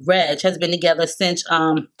 Reg, has been together since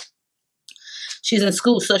she's in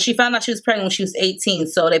school. So she found out she was pregnant when she was 18.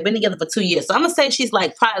 So they've been together for 2 years. So I'm going to say she's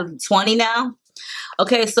like probably 20 now.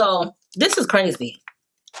 Okay, so this is crazy.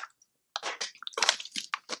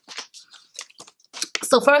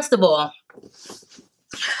 So first of all,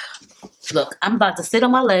 look, I'm about to sit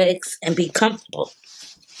on my legs and be comfortable.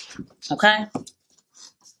 Okay?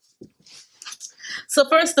 So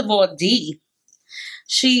first of all, D,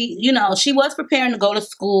 she was preparing to go to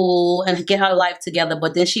school and get her life together,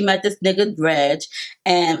 but then she met this nigga Reg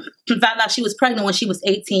and found out she was pregnant when she was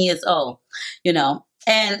 18 years old,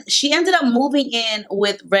 And she ended up moving in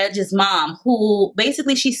with Reg's mom, who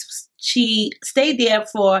basically she stayed there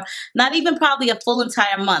for not even probably a full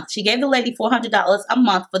entire month. She gave the lady $400 a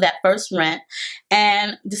month for that first rent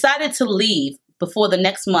and decided to leave before the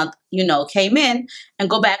next month, came in and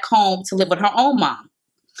go back home to live with her own mom.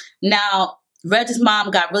 Now, Reg's mom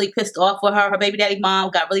got really pissed off with her. Her baby daddy mom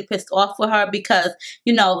got really pissed off with her because,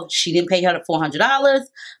 she didn't pay her the $400.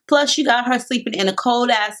 Plus, you got her sleeping in a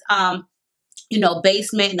cold-ass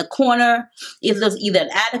basement in the corner. It was either an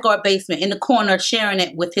attic or a basement in the corner, sharing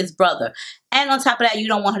it with his brother. And on top of that, you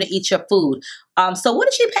don't want her to eat your food. So what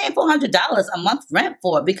is she paying $400 a month rent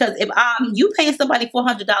for? Because if you paying somebody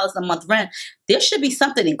 $400 a month rent, there should be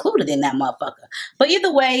something included in that motherfucker. But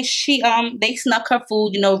either way, they snuck her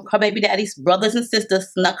food. Her baby daddy's brothers and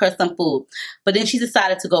sisters snuck her some food. But then she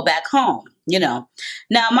decided to go back home. Now,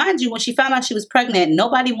 mind you, when she found out she was pregnant,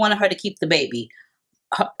 nobody wanted her to keep the baby.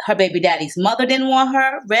 her baby daddy's mother didn't want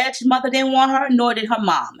her, Reg's mother didn't want her, nor did her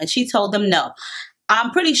mom. And she told them no.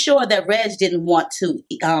 I'm pretty sure that Reg didn't want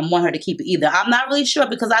her to keep it either. I'm not really sure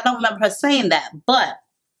because I don't remember her saying that, but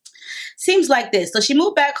seems like this. So she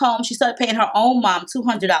moved back home. She started paying her own mom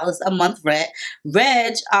 $200 a month rent.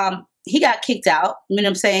 Reg, he got kicked out. You know what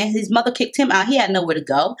I'm saying? His mother kicked him out. He had nowhere to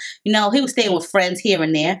go. You know, he was staying with friends here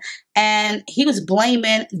and there. And he was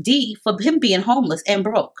blaming D for him being homeless and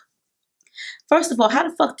broke. First of all, how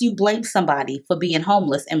the fuck do you blame somebody for being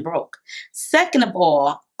homeless and broke? Second of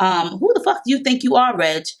all, who the fuck do you think you are,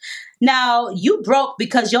 Reg? Now, you broke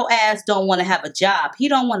because your ass don't want to have a job. He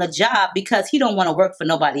don't want a job because he don't want to work for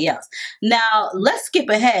nobody else. Now, let's skip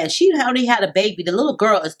ahead. She already had a baby. The little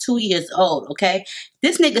girl is 2 years old, okay?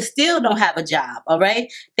 This nigga still don't have a job, all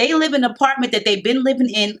right? They live in an apartment that they've been living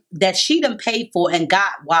in that she done paid for and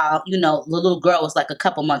got while, you know, the little girl was like a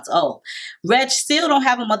couple months old. Reg still don't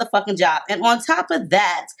have a motherfucking job. And on top of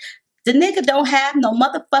that, the nigga don't have no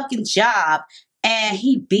motherfucking job and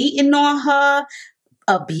he beating on her,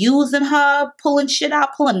 abusing her, pulling shit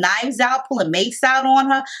out, pulling knives out, pulling mace out on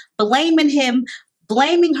her, blaming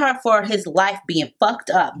her for his life being fucked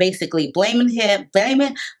up, basically blaming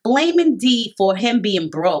D for him being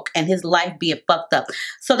broke and his life being fucked up.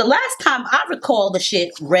 So the last time I recall the shit,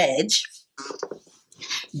 Reg,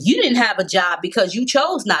 you didn't have a job because you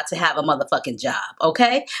chose not to have a motherfucking job,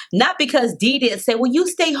 okay? Not because D didn't say, well, you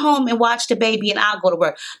stay home and watch the baby and I'll go to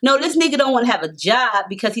work. No, this nigga don't want to have a job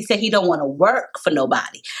because he said he don't want to work for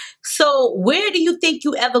nobody. So where do you think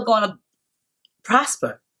you ever going to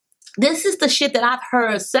prosper? This is the shit that I've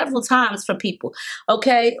heard several times from people,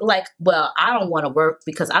 okay? Like, well, I don't want to work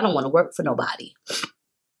because I don't want to work for nobody.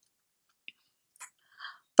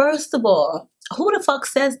 First of all, who the fuck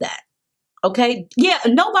says that? Okay? Yeah,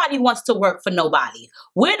 nobody wants to work for nobody.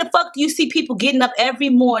 Where the fuck do you see people getting up every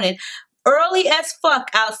morning early as fuck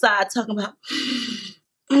outside talking about,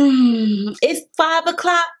 it's 5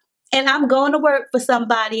 o'clock and I'm going to work for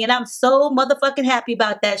somebody and I'm so motherfucking happy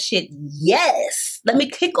about that shit. Yes. Let me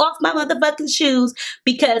kick off my motherfucking shoes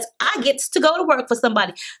because I get to go to work for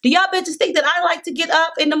somebody. Do y'all bitches think that I like to get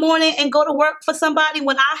up in the morning and go to work for somebody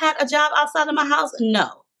when I had a job outside of my house?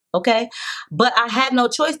 No. Okay, but I had no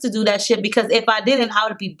choice to do that shit because if I didn't, I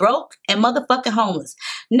would be broke and motherfucking homeless.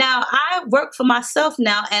 Now, I work for myself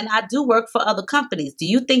now and I do work for other companies. Do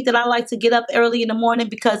you think that I like to get up early in the morning?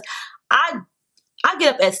 Because I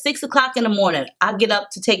get up at 6 o'clock in the morning. I get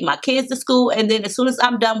up to take my kids to school. And then as soon as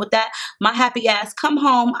I'm done with that, my happy ass come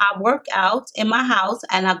home. I work out in my house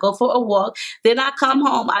and I go for a walk. Then I come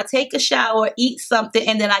home. I take a shower, eat something,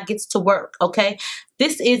 and then I get to work. Okay.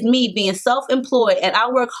 This is me being self-employed and I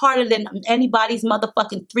work harder than anybody's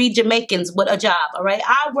motherfucking 3 Jamaicans with a job. All right.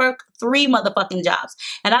 I work 3 motherfucking jobs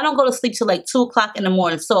and I don't go to sleep till like 2 o'clock in the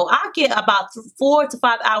morning. So I get about 4 to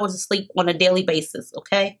 5 hours of sleep on a daily basis.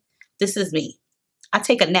 Okay. This is me. I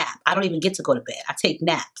take a nap. I don't even get to go to bed. I take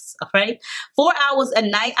naps, all right? 4 hours a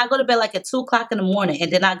night. I go to bed like at 2 o'clock in the morning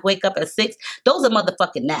and then I wake up at 6. Those are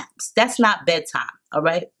motherfucking naps. That's not bedtime, all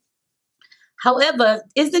right? However,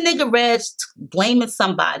 is the nigga Reg blaming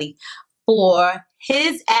somebody for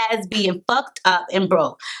his ass being fucked up and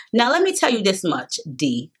broke? Now, let me tell you this much,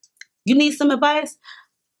 D. You need some advice?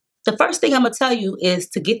 The first thing I'm going to tell you is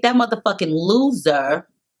to get that motherfucking loser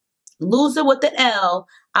with the L,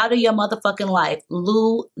 out of your motherfucking life.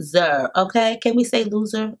 Loser. Okay? Can we say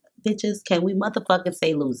loser, bitches? Can we motherfucking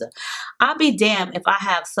say loser? I'll be damned if I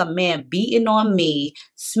have some man beating on me,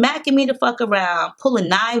 smacking me the fuck around, pulling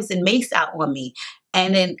knives and mace out on me,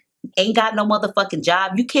 and then ain't got no motherfucking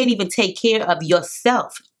job. You can't even take care of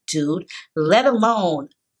yourself, dude, let alone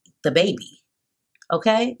the baby.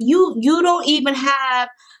 Okay? You don't even have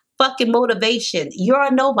fucking motivation. You're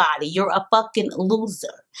a nobody. You're a fucking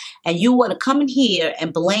loser. And you want to come in here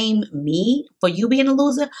and blame me for you being a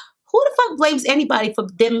loser? Who the fuck blames anybody for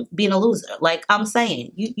them being a loser? Like I'm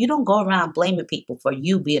saying, you don't go around blaming people for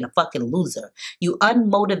you being a fucking loser. You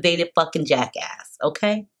unmotivated fucking jackass.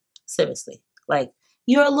 Okay? Seriously. Like,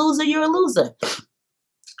 you're a loser, you're a loser.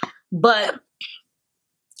 But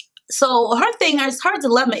so her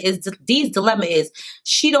dilemma is, Dee's dilemma is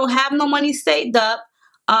she don't have no money saved up.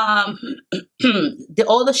 All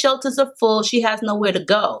the shelters are full. She has nowhere to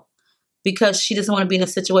go because she doesn't want to be in a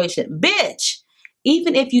situation. Bitch,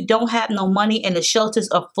 even if you don't have no money and the shelters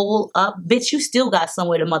are full up, bitch, you still got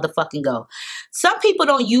somewhere to motherfucking go. Some people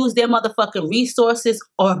don't use their motherfucking resources,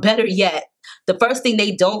 or better yet, the first thing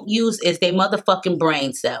they don't use is their motherfucking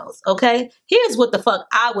brain cells, okay? Here's what the fuck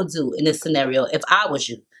I would do in this scenario if I was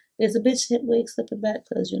you. Is a bitch hit wig slipping back?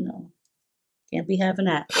 Because, can't be having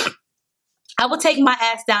that. I would take my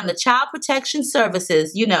ass down to Child Protection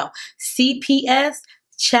Services, CPS,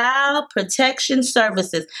 Child Protection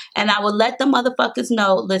Services. And I would let the motherfuckers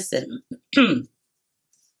know, listen,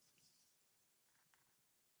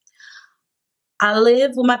 I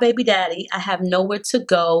live with my baby daddy. I have nowhere to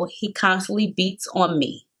go. He constantly beats on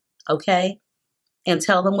me. Okay? And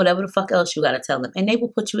tell them whatever the fuck else you gotta tell them. And they will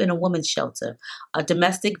put you in a woman's shelter, a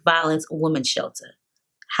domestic violence women's shelter.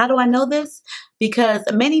 How do I know this? Because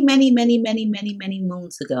many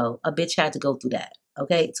moons ago, a bitch had to go through that.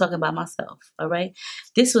 Okay, talking about myself. All right,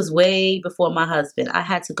 this was way before my husband. I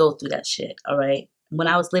had to go through that shit. All right, when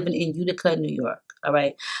I was living in Utica, New York. All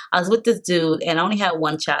right, I was with this dude, and I only had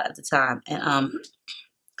one child at the time, and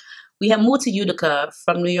we had moved to Utica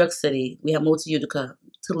from New York City. We had moved to Utica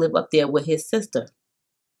to live up there with his sister.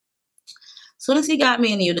 As soon as he got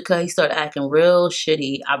me in Utica, he started acting real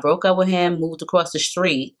shitty. I broke up with him, moved across the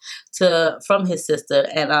street from his sister,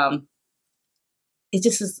 and it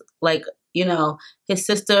just is like, you know, his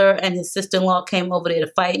sister and his sister-in-law came over there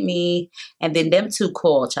to fight me, and then them two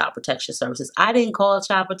called Child Protection Services. I didn't call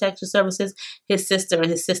Child Protection Services. His sister and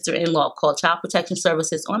his sister-in-law called Child Protection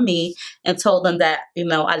Services on me and told them that, you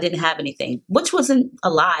know, I didn't have anything, which wasn't a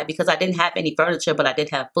lie because I didn't have any furniture, but I did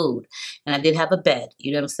have food, and I did have a bed,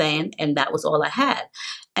 you know what I'm saying? And that was all I had.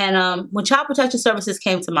 And when Child Protection Services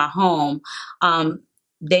came to my home,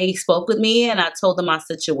 they spoke with me and I told them my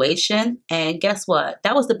situation. And guess what?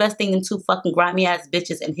 That was the best thing them two fucking grimy ass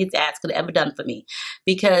bitches and his ass could have ever done for me.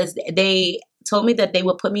 Because they told me that they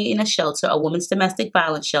would put me in a shelter, a women's domestic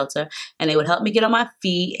violence shelter, and they would help me get on my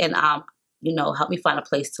feet and, you know, help me find a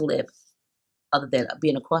place to live other than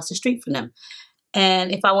being across the street from them.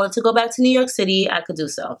 And if I wanted to go back to New York City, I could do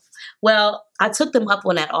so. Well, I took them up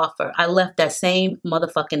on that offer. I left that same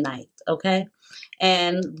motherfucking night, okay?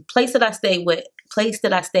 And the place that I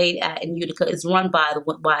stayed at in Utica is run by the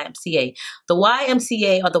YMCA. The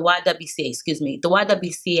YMCA, or the YWCA, excuse me, the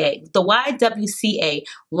YWCA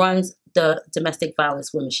runs the domestic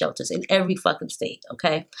violence women's shelters in every fucking state,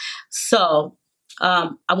 okay? So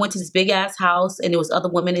I went to this big ass house and there was other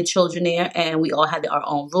women and children there and we all had our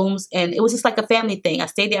own rooms and it was just like a family thing. I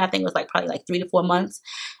stayed there, I think it was like probably like 3 to 4 months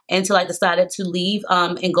until I decided to leave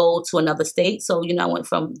and go to another state. So, you know, I went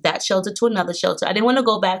from that shelter to another shelter. I didn't want to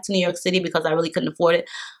go back to New York City because I really couldn't afford it.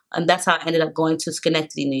 And that's how I ended up going to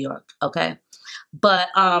Schenectady, New York. Okay. But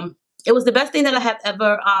it was the best thing that I have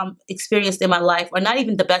ever experienced in my life, or not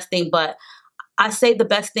even the best thing, but I say the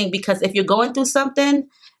best thing because if you're going through something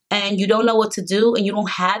and you don't know what to do and you don't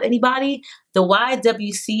have anybody, the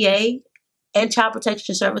YWCA and Child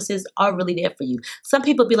Protection Services are really there for you. Some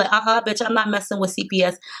people be like, bitch, I'm not messing with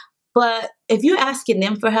CPS. But if you're asking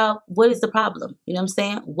them for help, what is the problem? You know what I'm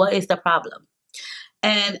saying? What is the problem?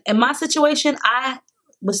 And in my situation, I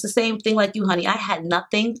was the same thing like you, honey. I had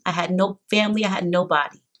nothing. I had no family. I had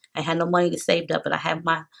nobody. I had no money to save up. And I had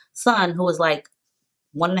my son who was like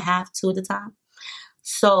 1.5, 2 at the time.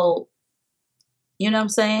 So, you know what I'm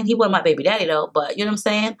saying? He wasn't my baby daddy though, but you know what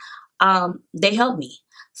I'm saying? They helped me.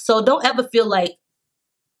 So don't ever feel like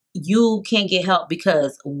you can't get help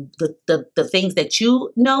because the things that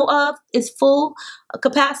you know of is full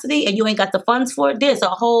capacity and you ain't got the funds for it. There's a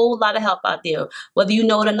whole lot of help out there, whether you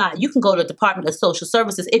know it or not. You can go to the Department of Social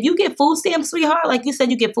Services. If you get food stamps, sweetheart, like you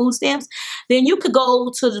said, you get food stamps, then you could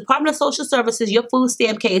go to the Department of Social Services, your food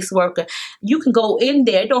stamp caseworker. You can go in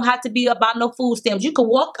there. It don't have to be about no food stamps. You can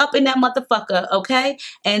walk up in that motherfucker, okay,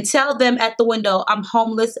 and tell them at the window, I'm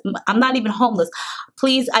homeless. I'm not even homeless.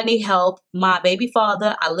 Please, I need help. My baby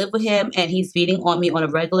father, I live with him and he's beating on me on a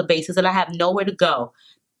regular basis and I have nowhere to go.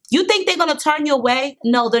 You think they're going to turn you away?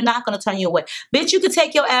 No, they're not going to turn you away. Bitch, you could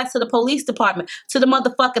take your ass to the police department, to the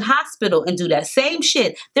motherfucking hospital and do that. Same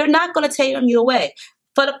shit. They're not going to turn you away.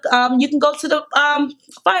 But you can go to the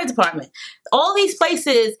fire department. All these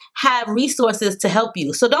places have resources to help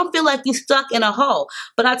you. So don't feel like you're stuck in a hole.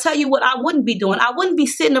 But I'll tell you what I wouldn't be doing. I wouldn't be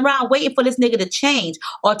sitting around waiting for this nigga to change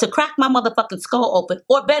or to crack my motherfucking skull open.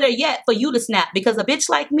 Or better yet, for you to snap. Because a bitch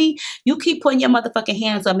like me, you keep putting your motherfucking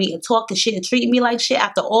hands on me and talking shit and treating me like shit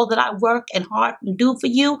after all that I work and hard and do for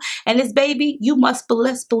you and this baby, you must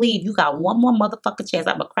believe you got one more motherfucking chance.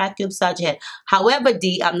 I'm going to crack you upside your head. However,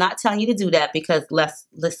 D, I'm not telling you to do that because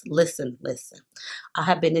listen. I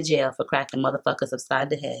have been to jail for cracking motherfuckers upside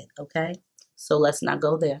the head, okay? So let's not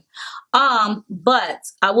go there. But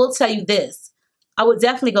I will tell you this. I would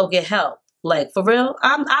definitely go get help. Like, for real,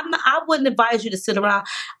 I wouldn't advise you to sit around.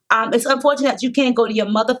 It's unfortunate that you can't go to your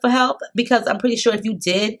mother for help because I'm pretty sure if you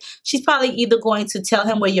did, she's probably either going to tell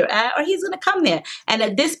him where you're at or he's going to come there. And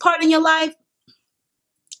at this part in your life,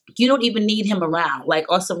 you don't even need him around. Like,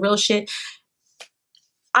 on some real shit,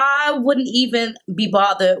 I wouldn't even be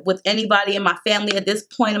bothered with anybody in my family at this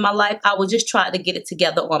point in my life. I would just try to get it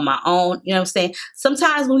together on my own. You know what I'm saying?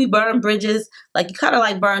 Sometimes when we burn bridges, like you kind of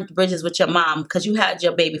like burned bridges with your mom because you had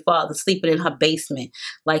your baby father sleeping in her basement.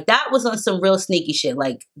 Like that was on some real sneaky shit.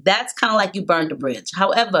 Like that's kind of like you burned the bridge.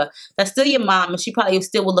 However, that's still your mom and she probably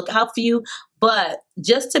still will look out for you. But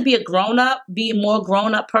just to be a grown-up, be a more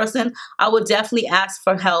grown-up person, I would definitely ask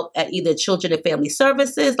for help at either Children and Family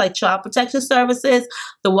Services, like Child Protection Services,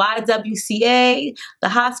 the YWCA, the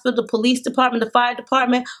hospital, the police department, the fire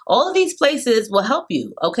department. All of these places will help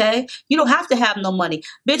you, okay? You don't have to have no money.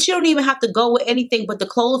 Bitch, you don't even have to go with anything but the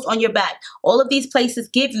clothes on your back. All of these places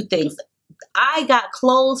give you things. I got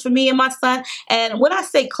clothes for me and my son. And when I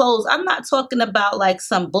say clothes, I'm not talking about like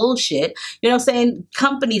some bullshit. You know what I'm saying?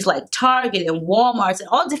 Companies like Target and Walmart and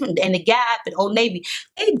all different, and the Gap and Old Navy,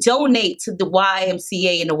 they donate to the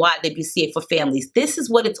YMCA and the YWCA for families. This is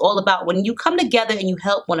what it's all about. When you come together and you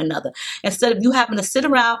help one another, instead of you having to sit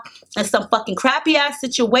around in some fucking crappy ass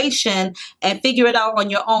situation and figure it out on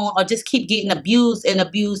your own or just keep getting abused and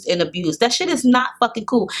abused and abused. That shit is not fucking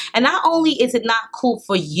cool. And not only is it not cool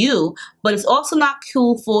for you, but it's also not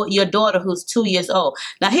cool for your daughter who's 2 years old.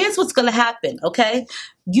 Now, here's what's going to happen, okay?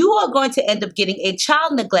 You are going to end up getting a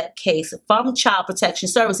child neglect case from Child Protection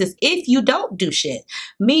Services if you don't do shit.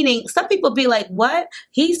 Meaning, some people be like, what?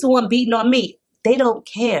 He's the one beating on me. They don't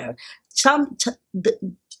care. Child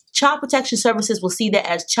Protection Services will see that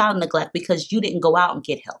as child neglect because you didn't go out and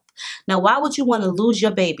get help. Now, why would you want to lose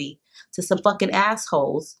your baby to some fucking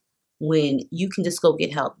assholes when you can just go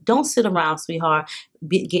get help? Don't sit around, sweetheart,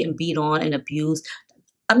 getting beat on and abused.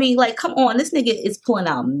 I mean, like, come on. This nigga is pulling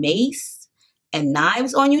out mace and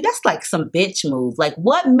knives on you. That's like some bitch move. Like,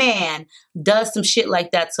 what man does some shit like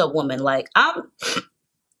that to a woman? Like, I'm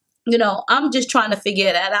just trying to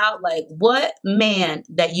figure that out. Like, what man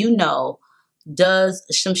that you know does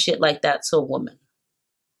some shit like that to a woman?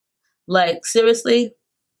 Like, seriously?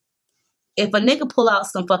 If a nigga pull out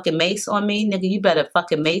some fucking mace on me, nigga, you better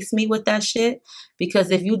fucking mace me with that shit. Because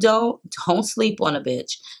if you don't sleep on a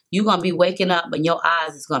bitch. You gonna be waking up and your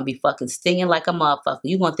eyes is gonna be fucking stinging like a motherfucker.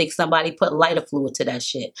 You gonna think somebody put lighter fluid to that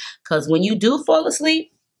shit. Because when you do fall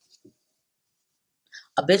asleep,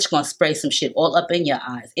 a bitch gonna spray some shit all up in your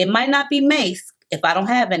eyes. It might not be mace. If I don't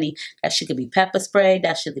have any, that shit could be pepper spray,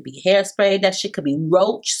 that shit could be hairspray, that shit could be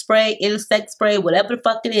roach spray, insect spray, whatever the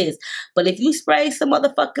fuck it is. But if you spray some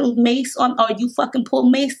motherfucking mace on, or you fucking pull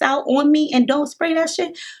mace out on me and don't spray that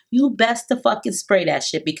shit, you best to fucking spray that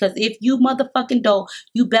shit. Because if you motherfucking don't,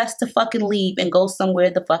 you best to fucking leave and go somewhere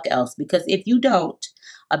the fuck else. Because if you don't,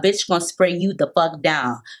 a bitch gonna spray you the fuck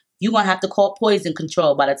down. You're going to have to call poison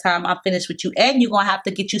control by the time I finish with you. And you're going to have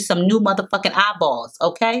to get you some new motherfucking eyeballs,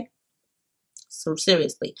 okay? So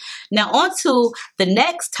seriously. Now on to the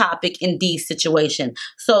next topic in Dee's situation.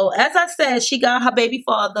 So as I said, she got her baby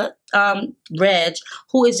father, Reg,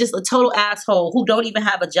 who is just a total asshole, who don't even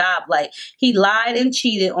have a job. Like, he lied and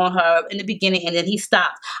cheated on her in the beginning and then he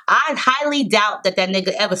stopped. I highly doubt that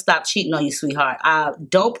nigga ever stopped cheating on you, sweetheart.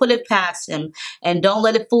 Don't put it past him and don't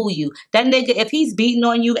let it fool you. That nigga, if he's beating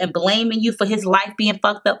on you and blaming you for his life being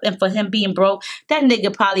fucked up and for him being broke, that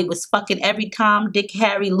nigga probably was fucking every Tom, Dick,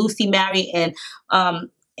 Harry, Lucy, Mary, and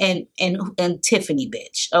Tiffany,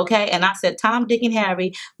 bitch. Okay? And I said Tom, Dick, and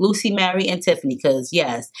Harry, Lucy, Mary, and Tiffany. Because,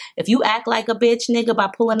 yes, if you act like a bitch, nigga, by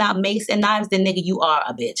pulling out mace and knives, then, nigga, you are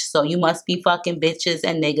a bitch. So you must be fucking bitches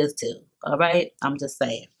and niggas, too. All right? I'm just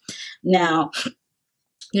saying. Now,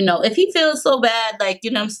 if he feels so bad, like,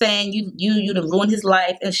 you know what I'm saying, you done ruined his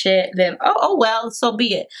life and shit, then, oh well, so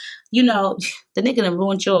be it. The nigga done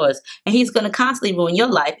ruined yours. And he's going to constantly ruin your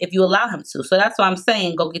life if you allow him to. So that's why I'm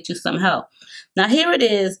saying go get you some help. Now, here it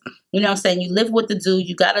is, you know what I'm saying, you live with the dude,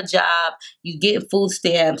 you got a job, you getting food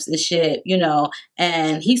stamps and shit,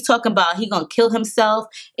 and he's talking about he going to kill himself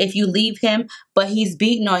if you leave him, but he's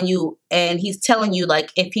beating on you and he's telling you,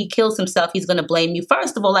 like, if he kills himself, he's going to blame you.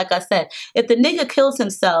 First of all, like I said, if the nigga kills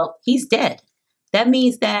himself, he's dead. That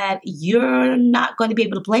means that you're not going to be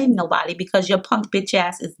able to blame nobody because your punk bitch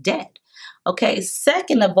ass is dead. Okay.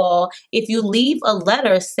 Second of all, if you leave a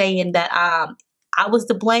letter saying that I was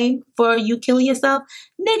to blame for you killing yourself,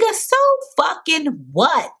 nigga, so fucking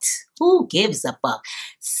what? Who gives a fuck?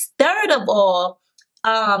 Third of all,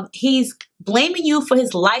 he's blaming you for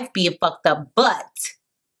his life being fucked up, but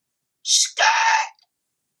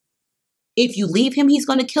if you leave him, he's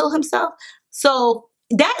going to kill himself. So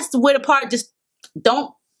that's where the part just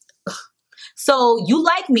don't. So you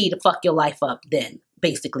like me to fuck your life up then.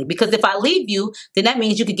 basically. Because if I leave you, then that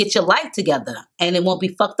means you could get your life together and it won't be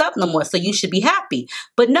fucked up no more. So you should be happy.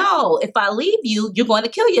 But no, if I leave you, you're going to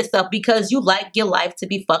kill yourself because you like your life to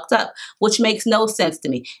be fucked up, which makes no sense to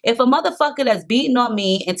me. If a motherfucker that's beating on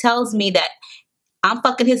me and tells me that I'm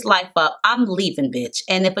fucking his life up, I'm leaving, bitch.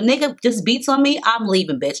 And if a nigga just beats on me, I'm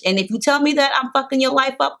leaving, bitch. And if you tell me that I'm fucking your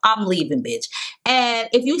life up, I'm leaving, bitch. And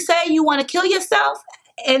if you say you want to kill yourself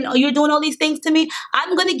and you're doing all these things to me,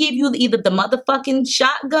 I'm going to give you either the motherfucking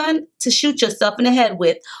shotgun to shoot yourself in the head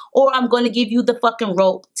with, or I'm going to give you the fucking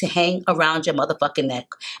rope to hang around your motherfucking neck.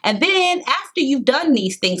 And then after you've done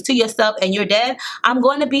these things to yourself and you're dead, I'm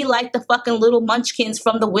going to be like the fucking little munchkins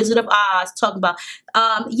from the Wizard of Oz talking about,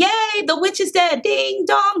 yay, the witch is dead, ding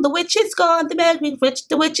dong, the witch is gone,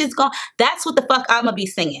 the witch is gone. That's what the fuck I'm going to be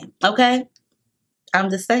singing, okay? I'm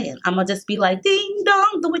just saying. I'm going to just be like, ding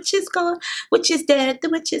dong, the witch is gone, witch is dead, the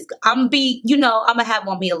witch is gone. I'm going to be, you know, I'm going to have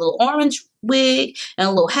on me a little orange wig and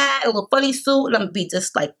a little hat, a little funny suit, and I'm going to be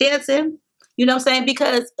just like dancing. You know what I'm saying?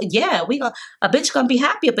 Because, yeah, a bitch going to be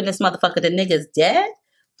happy up in this motherfucker. The nigga's dead?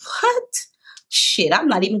 What? Shit, I'm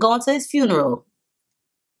not even going to his funeral.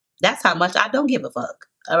 That's how much I don't give a fuck.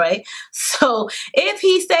 All right? So, if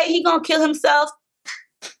he say he going to kill himself,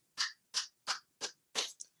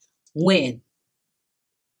 when?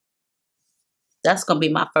 That's going to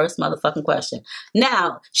be my first motherfucking question.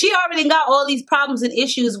 Now, she already got all these problems and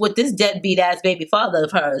issues with this deadbeat ass baby father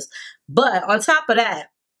of hers. But on top of that,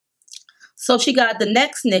 so she got the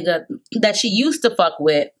next nigga that she used to fuck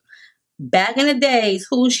with back in the days,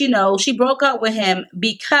 who she know, she broke up with him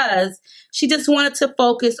because she just wanted to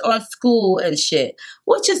focus on school and shit,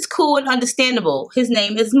 which is cool and understandable. His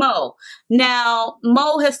name is Mo. Now,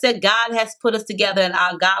 Mo has said God has put us together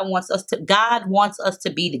and God wants us to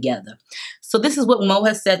be together. So this is what Mo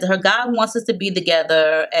has said to her. God wants us to be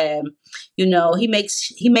together, and you know, he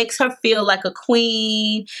makes her feel like a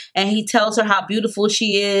queen, and he tells her how beautiful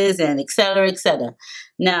she is, and etc., etc.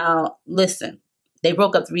 Now, listen, they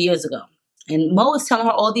broke up 3 years ago. And Mo is telling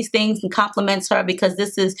her all these things and compliments her because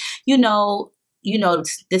this is, you know,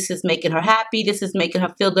 this is making her happy. This is making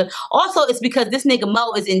her feel good. Also, it's because this nigga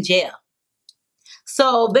Mo is in jail.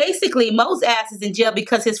 So basically, Mo's ass is in jail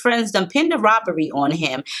because his friends done pinned a robbery on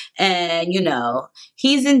him. And, you know,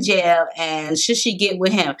 he's in jail, and should she get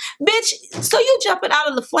with him? Bitch, so you jumping out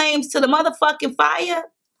of the flames to the motherfucking fire?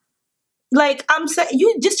 Like, I'm saying,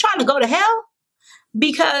 you just trying to go to hell?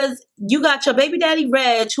 Because you got your baby daddy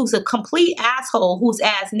Reg, who's a complete asshole, whose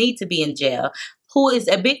ass needs to be in jail, who is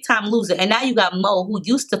a big time loser. And now you got Mo, who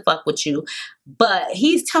used to fuck with you, but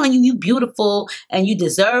he's telling you beautiful and you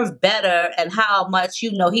deserve better and how much,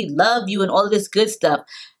 you know, he love you and all of this good stuff.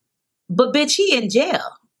 But bitch, he in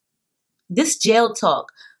jail. This jail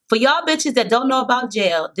talk. For y'all bitches that don't know about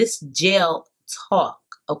jail, this jail talk,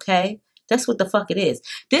 okay? That's what the fuck it is.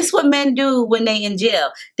 This is what men do when they in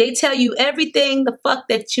jail. They tell you everything the fuck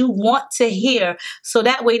that you want to hear, so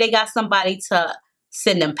that way they got somebody to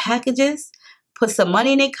send them packages, put some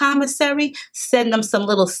money in their commissary, send them some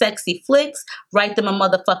little sexy flicks, write them a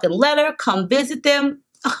motherfucking letter, come visit them.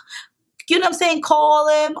 You know what I'm saying? Call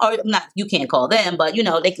them, or not, you can't call them, but you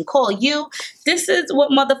know, they can call you. This is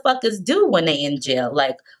what motherfuckers do when they in jail.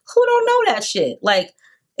 Like, who don't know that shit? Like,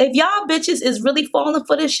 if y'all bitches is really falling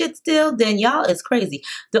for this shit still, then y'all is crazy.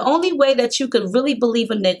 The only way that you could really believe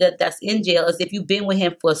a nigga that's in jail is if you've been with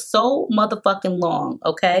him for so motherfucking long,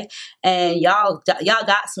 okay? And y'all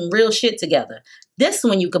got some real shit together. This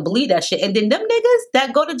one you could believe that shit. And then them niggas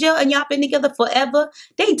that go to jail and y'all been together forever,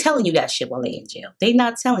 they ain't telling you that shit while they in jail. They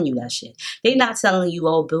not telling you that shit. They not telling you,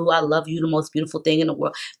 oh, boo, I love you, the most beautiful thing in the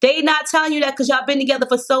world. They not telling you that because y'all been together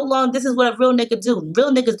for so long. This is what a real nigga do.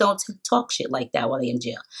 Real niggas don't talk shit like that while they in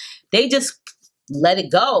jail. They just let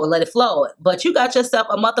it go and let it flow. But you got yourself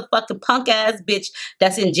a motherfucking punk ass bitch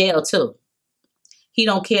that's in jail too. He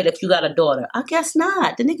don't care if you got a daughter. I guess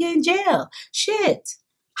not. The nigga in jail. Shit.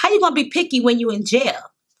 How you gonna be picky when you in jail?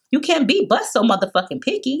 You can't be but so motherfucking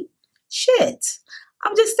picky. Shit.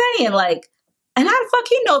 I'm just saying, like, and how the fuck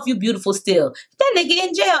he know if you beautiful still? That nigga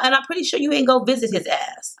in jail, and I'm pretty sure you ain't go visit his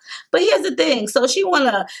ass. But here's the thing. So she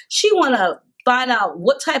wanna find out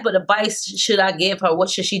what type of advice should I give her? What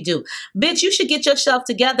should she do? Bitch, you should get yourself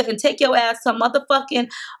together and take your ass to motherfucking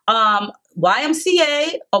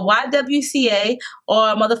YMCA or YWCA or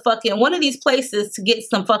motherfucking one of these places to get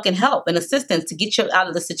some fucking help and assistance to get you out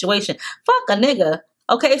of the situation. Fuck a nigga.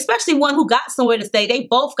 Okay, especially one who got somewhere to stay. They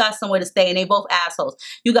both got somewhere to stay and they both assholes.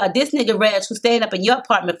 You got this nigga Reg who's staying up in your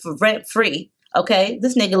apartment for rent free. Okay,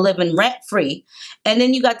 this nigga living rent free. And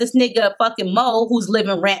then you got this nigga fucking Mo who's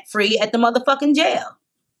living rent free at the motherfucking jail.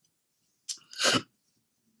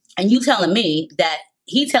 And you telling me that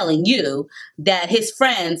he telling you that his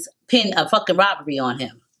friends pinned a fucking robbery on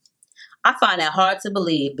him. I find that hard to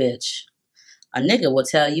believe, bitch. A nigga will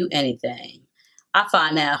tell you anything. I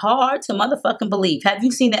find that hard to motherfucking believe. Have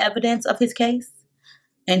you seen the evidence of his case?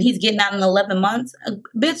 And he's getting out in 11 months?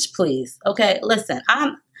 Bitch, please. Okay, listen,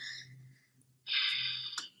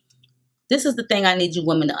 this is the thing I need you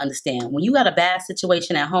women to understand. When you got a bad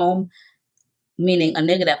situation at home, meaning a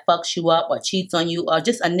nigga that fucks you up or cheats on you, or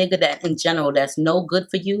just a nigga that in general that's no good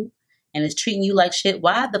for you and is treating you like shit,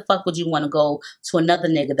 why the fuck would you want to go to another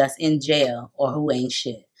nigga that's in jail or who ain't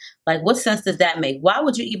shit? Like, what sense does that make? Why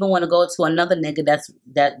would you even want to go to another nigga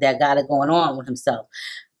that got it going on with himself?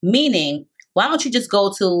 Meaning, why don't you just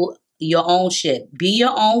go to your own shit? Be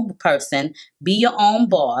your own person, be your own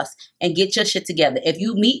boss, and get your shit together. If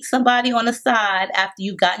you meet somebody on the side after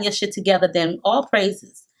you've gotten your shit together, then all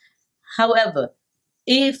praises. However,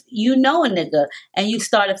 if you know a nigga and you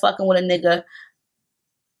started fucking with a nigga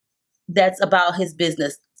that's about his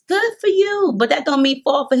business, good for you. But that don't mean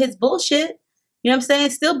fall for his bullshit. You know what I'm saying?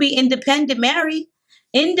 Still be independent, marry.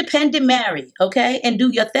 Independent, marry, okay? And do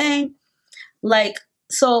your thing. Like,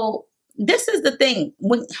 so this is the thing.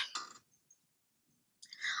 When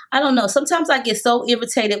I don't know, sometimes I get so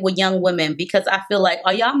irritated with young women because I feel like,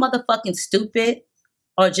 are y'all motherfucking stupid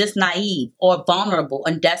or just naive or vulnerable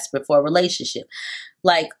and desperate for a relationship?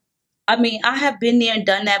 Like, I mean, I have been there and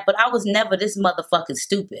done that, but I was never this motherfucking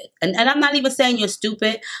stupid. And I'm not even saying you're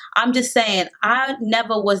stupid. I'm just saying I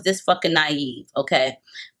never was this fucking naive, okay?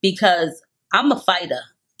 Because I'm a fighter.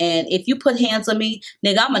 And if you put hands on me,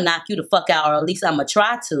 nigga, I'm gonna knock you the fuck out, or at least I'm gonna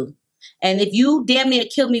try to. And if you damn near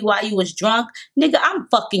killed me while you was drunk, nigga, I'm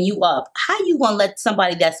fucking you up. How you gonna let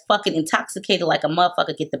somebody that's fucking intoxicated like a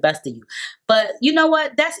motherfucker get the best of you? But you know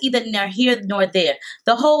what? That's either neither here nor there.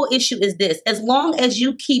 The whole issue is this. As long as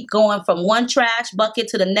you keep going from one trash bucket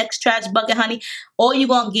to the next trash bucket, honey, all you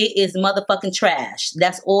gonna get is motherfucking trash.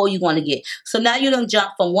 That's all you gonna get. So now you done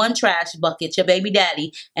jump from one trash bucket, your baby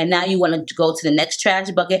daddy, and now you wanna go to the next trash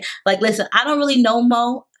bucket. Like, listen, I don't really know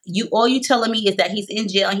Mo. All you telling me is that he's in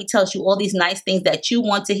jail and he tells you all these nice things that you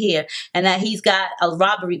want to hear, and that he's got a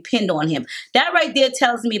robbery pinned on him. That right there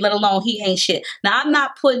tells me, let alone he ain't shit. Now, I'm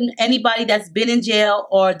not putting anybody that's been in jail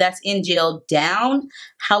or that's in jail down.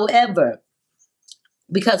 However,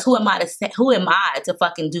 because who am I to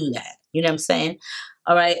fucking do that? You know what I'm saying?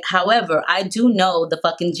 All right. However, I do know the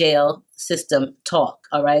fucking jail system talk.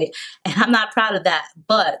 All right. And I'm not proud of that,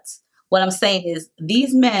 but what I'm saying is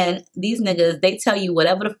these men, these niggas, they tell you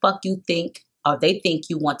whatever the fuck you think or they think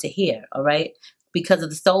you want to hear, all right? Because of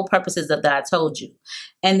the sole purposes of that I told you.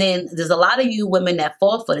 And then there's a lot of you women that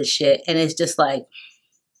fall for the shit, and it's just like,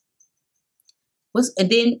 and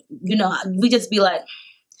then, you know, we just be like,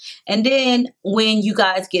 and then when you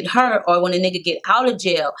guys get hurt or when a nigga get out of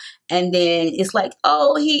jail, and then it's like,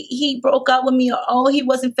 oh, he broke up with me, or oh, he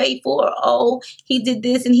wasn't faithful, or oh, he did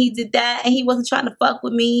this and he did that and he wasn't trying to fuck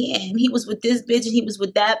with me and he was with this bitch and he was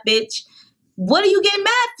with that bitch. What are you getting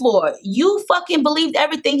mad for? You fucking believed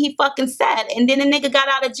everything he fucking said, and then the nigga got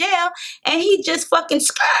out of jail and he just fucking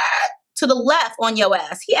skirt to the left on your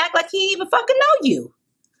ass. He act like he didn't even fucking know you.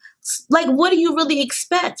 Like, what do you really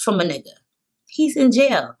expect from a nigga? He's in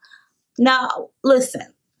jail. Now,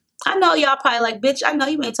 listen, I know y'all probably like, bitch, I know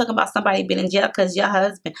you ain't talking about somebody been in jail because your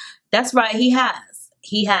husband. That's right, he has.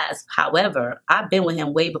 He has. However, I've been with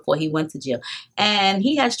him way before he went to jail. And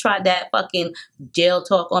he has tried that fucking jail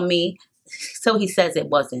talk on me. So he says it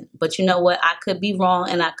wasn't. But you know what? I could be wrong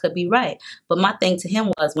and I could be right. But my thing to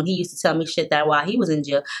him was, when he used to tell me shit that while he was in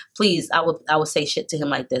jail, please, I would say shit to him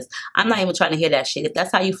like this. I'm not even trying to hear that shit. If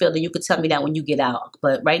that's how you feel, then you could tell me that when you get out.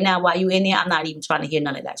 But right now, while you in there, I'm not even trying to hear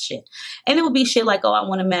none of that shit. And it would be shit like, oh, I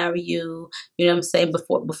want to marry you. You know what I'm saying?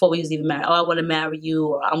 Before we was even married. Oh, I want to marry you,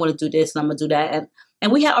 or I want to do this and I'm going to do that.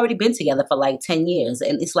 And we had already been together for like 10 years.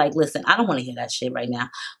 And it's like, listen, I don't want to hear that shit right now.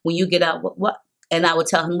 When you get out, what? And I would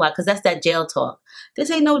tell him why, because that's that jail talk.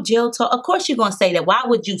 This ain't no jail talk. Of course you're going to say that. Why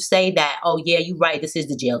would you say that? Oh, yeah, you're right. This is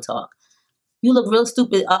the jail talk. You look real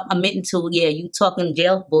stupid admitting to, yeah, you talking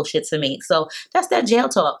jail bullshit to me. So that's that jail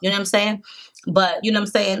talk. You know what I'm saying? But, you know what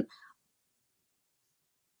I'm saying?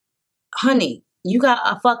 Honey, you got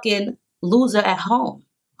a fucking loser at home.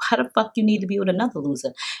 How the fuck you need to be with another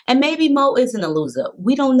loser? And maybe Mo isn't a loser.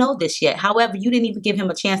 We don't know this yet. However, you didn't even give him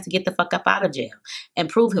a chance to get the fuck up out of jail and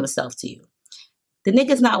prove himself to you. The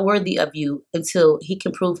nigga's not worthy of you until he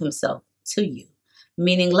can prove himself to you.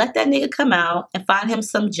 Meaning, let that nigga come out and find him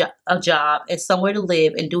a job and somewhere to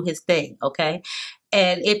live and do his thing, okay?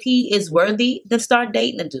 And if he is worthy, then start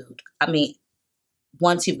dating a dude. I mean,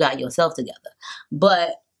 once you've got yourself together.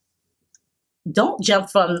 But don't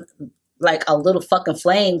jump from like a little fucking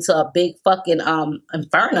flame to a big fucking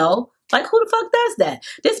inferno. Like, who the fuck does that?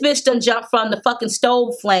 This bitch done jumped from the fucking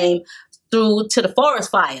stove flame through to the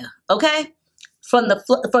forest fire, okay? From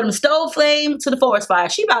the stove flame to the forest fire.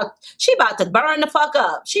 She about to burn the fuck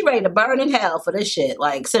up. She ready to burn in hell for this shit.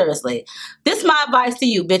 Like, seriously. This my advice to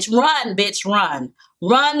you, bitch. Run, bitch, run.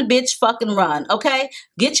 Run, bitch, fucking run, okay?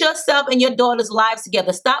 Get yourself and your daughter's lives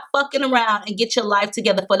together. Stop fucking around and get your life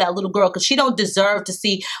together for that little girl, because she don't deserve to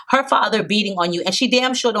see her father beating on you, and she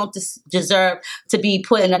damn sure don't deserve to be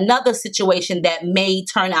put in another situation that may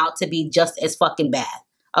turn out to be just as fucking bad,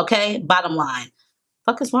 okay? Bottom line.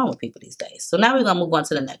 Fuck is wrong with people these days? So now we're going to move on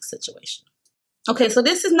to the next situation. Okay, so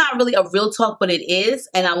this is not really a real talk, but it is.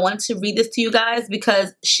 And I wanted to read this to you guys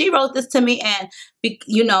because she wrote this to me. And,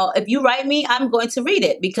 you know, if you write me, I'm going to read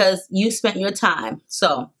it because you spent your time.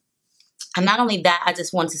 So, and not only that, I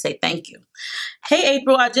just wanted to say thank you. Hey,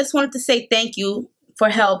 April, I just wanted to say thank you for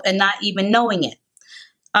help and not even knowing it.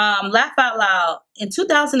 Laugh out loud. In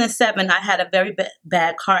 2007, I had a very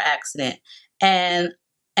bad car accident. And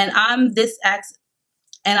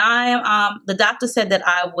the doctor said that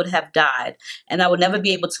I would have died and I would never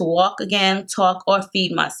be able to walk again, talk, or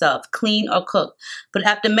feed myself, clean or cook. But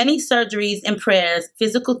after many surgeries and prayers,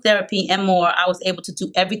 physical therapy, and more, I was able to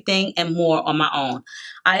do everything and more on my own.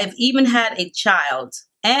 I have even had a child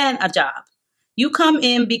and a job. You come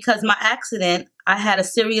in because of my accident, I had a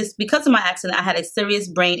serious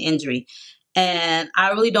brain injury, and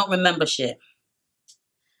I really don't remember shit.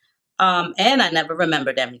 And I never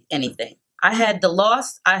remembered anything. I had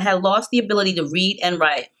lost the ability to read and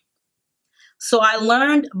write. So I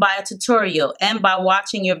learned by a tutorial and by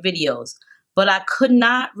watching your videos, but I could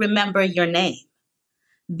not remember your name.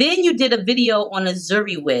 Then you did a video on a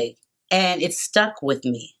Zuri wig, and it stuck with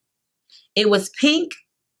me. It was pink.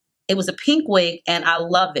 It was a pink wig, and I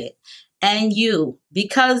love it. And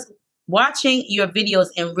because watching your videos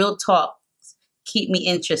in real talk keep me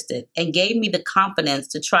interested and gave me the confidence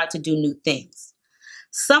to try to do new things.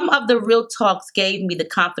 Some of the real talks gave me the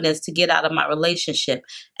confidence to get out of my relationship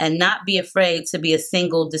and not be afraid to be a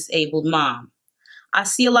single disabled mom. I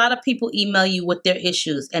see a lot of people email you with their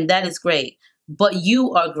issues, and that is great. But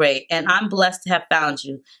you are great, and I'm blessed to have found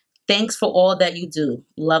you. Thanks for all that you do.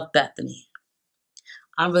 Love, Bethany.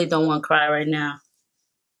 I really don't want to cry right now.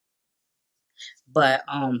 But,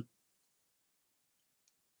 and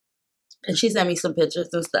she sent me some pictures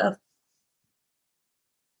and stuff.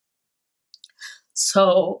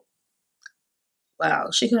 So, wow,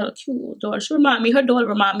 she got a cute little daughter. Her daughter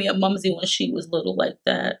reminded me of Mumsy when she was little like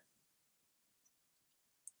that.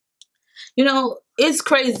 You know, it's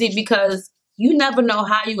crazy because you never know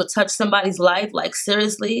how you would touch somebody's life. Like,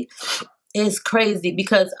 seriously, it's crazy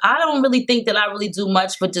because I don't really think that I really do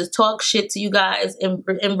much but just talk shit to you guys in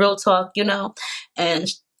real talk, you know, and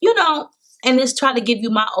just try to give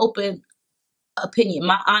you my open opinion,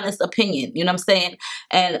 my honest opinion, you know what I'm saying?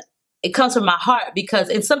 And it comes from my heart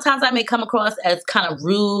and sometimes I may come across as kind of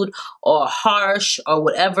rude or harsh or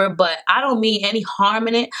whatever, but I don't mean any harm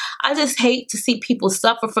in it. I just hate to see people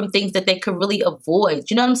suffer from things that they could really avoid.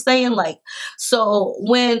 You know what I'm saying? Like, so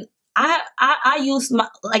when I use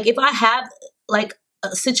if I have like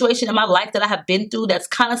a situation in my life that I have been through that's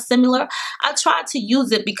kind of similar, I try to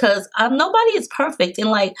use it because nobody is perfect. And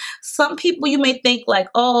like some people you may think like,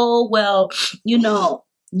 oh, well, you know,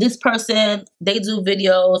 this person, they do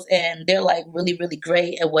videos and they're like really, really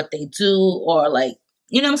great at what they do, or like,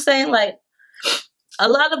 you know what I'm saying? Like a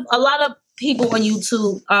lot of people on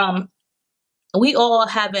YouTube, we all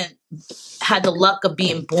haven't had the luck of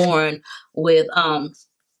being born with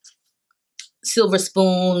silver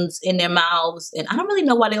spoons in their mouths. And I don't really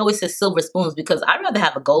know why they always say silver spoons, because I'd rather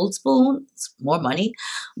have a gold spoon. It's more money.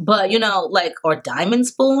 But, you know, like, or diamond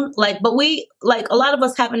spoon. Like, but a lot of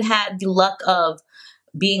us haven't had the luck of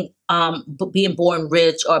being born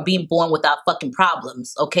rich or being born without fucking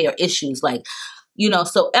problems, okay, or issues, like, you know.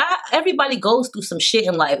 So everybody goes through some shit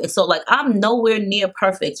in life, and so like I'm nowhere near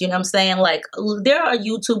perfect, you know what I'm saying? Like there are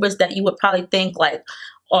YouTubers that you would probably think like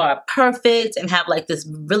are perfect and have like this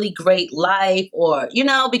really great life, or you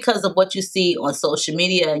know, because of what you see on social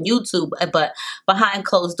media and YouTube, but behind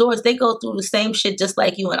closed doors they go through the same shit just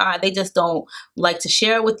like you and I. They just don't like to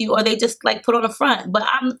share it with you, or they just like put on the front. But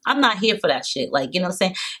I'm not here for that shit. Like, you know what I'm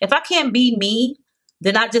saying? If I can't be me,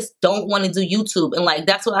 then I just don't want to do YouTube. And like,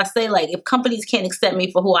 that's what I say. Like, if companies can't accept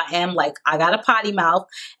me for who I am, like I got a potty mouth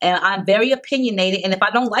and I'm very opinionated. And if I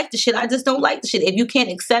don't like the shit, I just don't like the shit. If you can't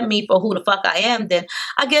accept me for who the fuck I am, then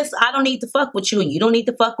I guess I don't need to fuck with you and you don't need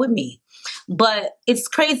to fuck with me. But it's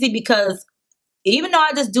crazy because even though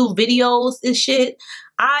I just do videos and shit,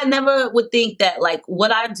 I never would think that like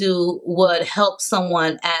what I do would help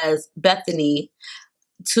someone as Bethany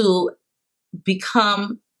to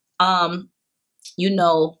become, you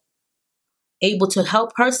know, able to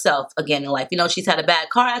help herself again in life. You know, she's had a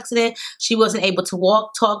bad car accident. She wasn't able to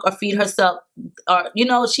walk, talk, or feed herself. Or, you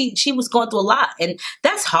know, she was going through a lot. And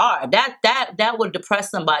that's hard. That would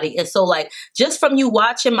depress somebody. And so like just from you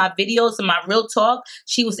watching my videos and my real talk,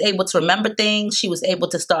 she was able to remember things. She was able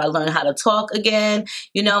to start learning how to talk again,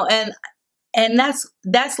 you know, and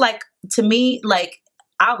that's like, to me, like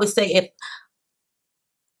I would say if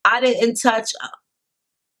I didn't touch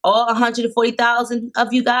all 140,000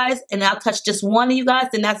 of you guys, and I'll touch just one of you guys,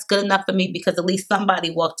 then that's good enough for me, because at least somebody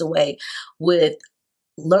walked away with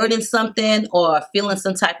learning something or feeling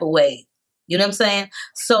some type of way. You know what I'm saying?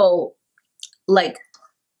 So, like,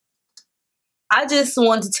 I just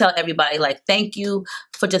wanted to tell everybody, like, thank you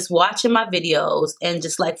for just watching my videos and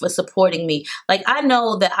just, like, for supporting me. Like, I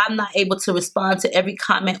know that I'm not able to respond to every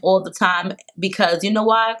comment all the time, because, you know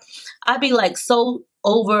why? I'd be, like, so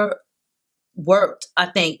overworked, I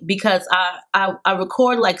think, because I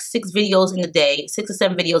record like 6 videos in a day, 6 or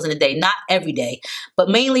 7 videos in a day, not every day, but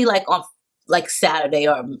mainly like on like Saturday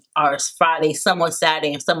or Friday, some on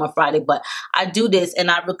Saturday and some on Friday. But I do this, and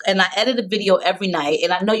I edit a video every night,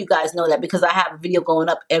 and I know you guys know that because I have a video going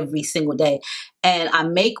up every single day. And I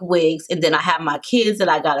make wigs, and then I have my kids that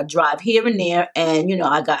I gotta drive here and there, and you know,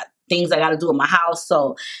 I got things I gotta do in my house.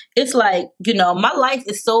 So it's like, you know, my life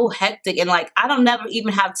is so hectic, and like I don't never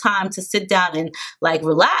even have time to sit down and like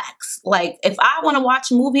relax. Like if I want to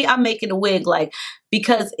watch a movie, I'm making a wig, like,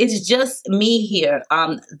 because it's just me here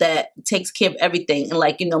that takes care of everything. And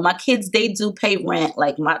like, you know, my kids, they do pay rent,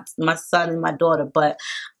 like my son and my daughter, but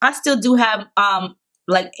I still do have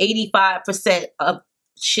like 85% of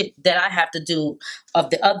shit that I have to do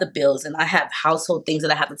of the other bills, and I have household things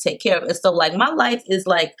that I have to take care of. And so like my life is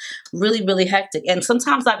like really, really hectic. And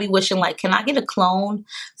sometimes I be wishing like, can I get a clone?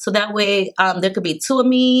 So that way there could be 2 of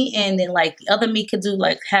me, and then like the other me could do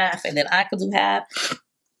like half, and then I could do half.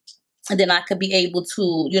 And then I could be able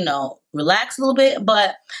to, you know, relax a little bit.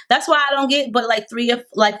 But that's why I don't get but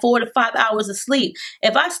like 4 to 5 hours of sleep.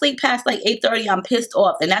 If I sleep past like 8:30, I'm pissed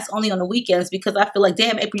off. And that's only on the weekends, because I feel like,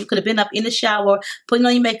 damn, April, you could have been up in the shower, putting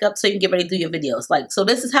on your makeup so you can get ready to do your videos. Like, so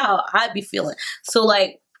this is how I be feeling. So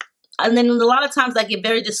like, and then a lot of times I get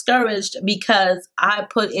very discouraged because I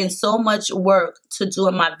put in so much work to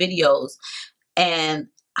doing my videos, and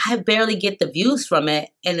I barely get the views from it.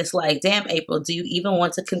 And it's like, damn, April, do you even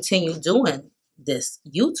want to continue doing this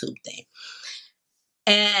YouTube thing?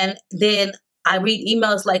 And then I read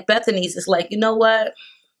emails like Bethany's. It's like, you know what?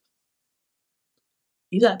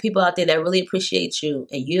 You got people out there that really appreciate you,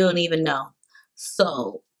 and you don't even know.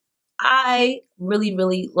 So I really,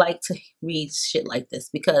 really like to read shit like this,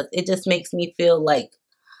 because it just makes me feel like,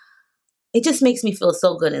 it just makes me feel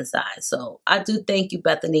so good inside. So I do thank you,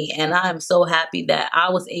 Bethany, and I'm so happy that I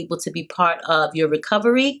was able to be part of your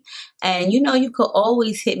recovery. And you know, you could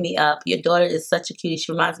always hit me up. Your daughter is such a cutie.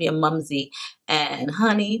 She reminds me of Mumsy. And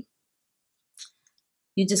honey,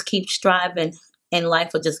 you just keep striving, and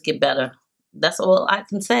life will just get better. That's all I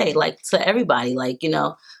can say, like, to everybody. Like, you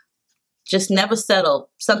know, just never settle.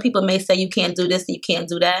 Some people may say you can't do this and you can't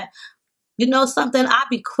do that. You know something? I'd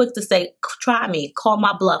be quick to say, try me, call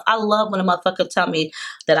my bluff. I love when a motherfucker tell me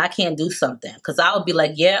that I can't do something, because I would be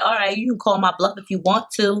like, yeah, all right, you can call my bluff if you want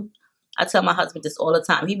to. I tell my husband this all the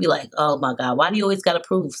time. He'd be like, oh my God, why do you always got to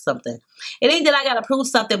prove something? It ain't that I got to prove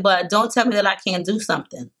something, but don't tell me that I can't do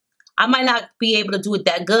something. I might not be able to do it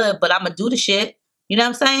that good, but I'm going to do the shit. You know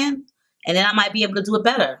what I'm saying? And then I might be able to do it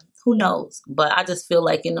better. Who knows? But I just feel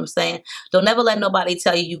like, you know what I'm saying? Don't never let nobody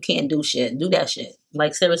tell you you can't do shit. Do that shit.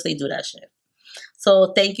 Like, seriously, do that shit.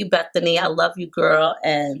 So thank you, Bethany. I love you, girl.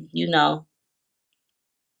 And, you know,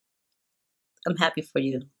 I'm happy for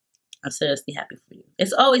you. I'm seriously happy for you.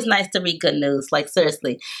 It's always nice to read good news. Like,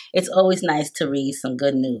 seriously, it's always nice to read some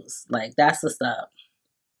good news. Like, that's what's up.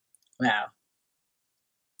 Wow.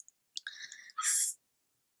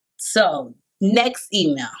 So, next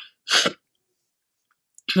email.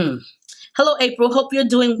 Hello, April. Hope you're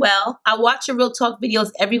doing well. I watch your Real Talk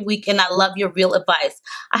videos every week, and I love your real advice.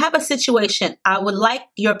 I have a situation I would like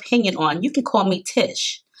your opinion on. You can call me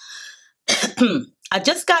Tish. I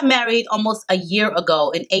just got married almost a year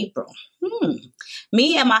ago in April.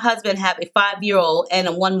 Me and my husband have a 5-year-old and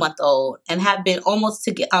a 1-month-old, and have been almost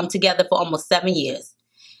together for almost 7 years.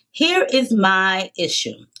 Here is my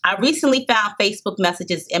issue. I recently found Facebook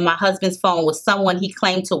messages in my husband's phone with someone he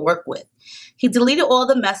claimed to work with. He deleted all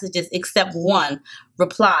the messages except one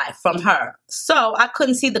reply from her, so I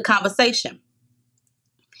couldn't see the conversation.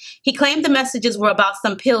 He claimed the messages were about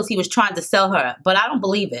some pills he was trying to sell her, but I don't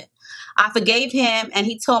believe it. I forgave him, and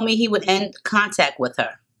he told me he would end contact with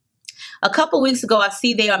her. A couple weeks ago, I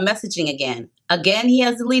see they are messaging again. Again, he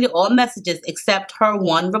has deleted all messages except her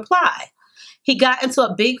one reply. He got into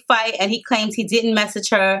a big fight, and he claims he didn't message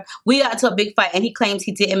her. We got into a big fight, and he claims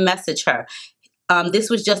he didn't message her. This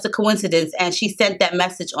was just a coincidence, and she sent that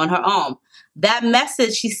message on her own. That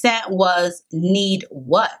message she sent was, need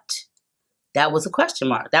what? That was a question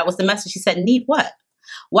mark. That was the message. She said, need what?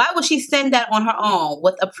 Why would she send that on her own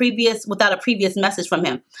without a previous message from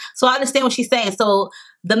him? So I understand what she's saying. So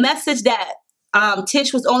the message that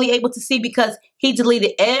Tish was only able to see because he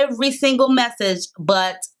deleted every single message,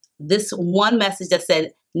 but this one message that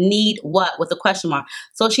said, need what, with a question mark.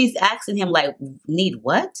 So she's asking him, like, need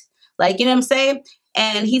what? Like, you know what I'm saying?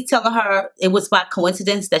 And he's telling her it was by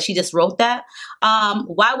coincidence that she just wrote that.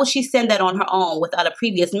 Why would she send that on her own without a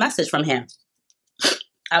previous message from him?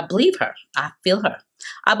 I believe her. I feel her.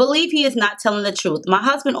 I believe he is not telling the truth. My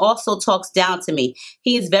husband also talks down to me.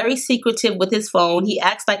 He is very secretive with his phone. He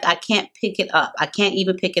acts like I can't pick it up. I can't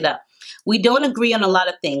even pick it up. We don't agree on a lot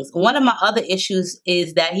of things. One of my other issues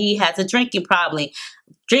is that he has a drinking problem.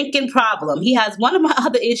 One of my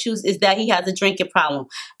other issues is that he has a drinking problem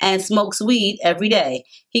and smokes weed every day.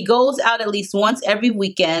 He goes out at least once every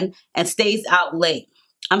weekend and stays out late.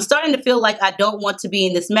 I'm starting to feel like I don't want to be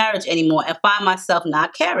in this marriage anymore and find myself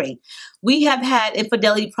not caring. We have had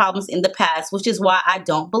infidelity problems in the past, which is why I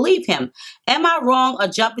don't believe him. Am I wrong or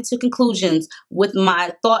jumping to conclusions with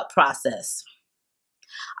my thought process?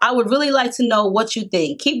 I would really like to know what you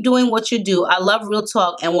think. Keep doing what you do. I love Real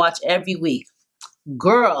Talk and watch every week.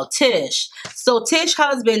 Girl, Tish. So Tish's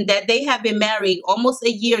husband, that they have been married almost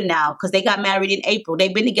a year now, because they got married in April.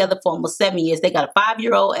 They've been together for almost 7 years. They got a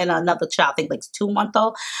 5-year-old and another child, I think like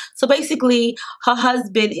 2-month-old. So basically, her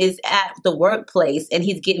husband is at the workplace and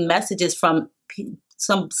he's getting messages from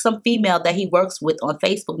some female that he works with on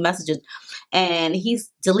Facebook messages, and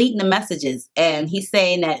he's deleting the messages, and he's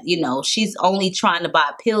saying that, you know, she's only trying to buy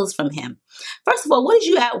pills from him. First of all, what is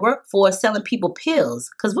you at work for selling people pills?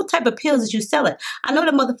 Because what type of pills is you selling? I know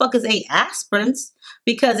the motherfuckers ain't aspirins,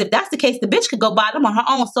 because if that's the case, the bitch could go buy them on her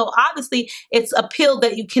own. So obviously it's a pill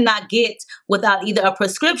that you cannot get without either a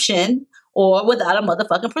prescription or without a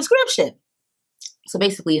motherfucking prescription. So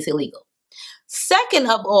basically it's illegal. Second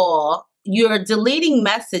of all, you're deleting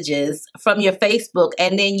messages from your Facebook,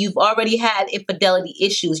 and then you've already had infidelity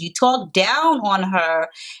issues. You talk down on her,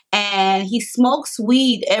 and he smokes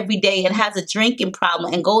weed every day and has a drinking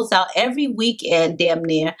problem and goes out every weekend damn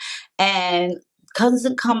near, and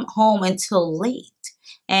doesn't come home until late.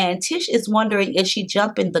 And Tish is wondering if she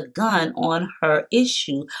jumping the gun on her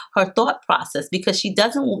issue, her thought process, because she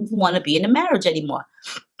doesn't want to be in a marriage anymore.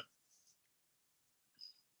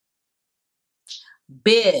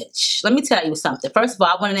 Bitch, let me tell you something. First of all,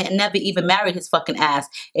 I would have never even married his fucking ass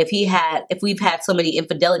if we've had so many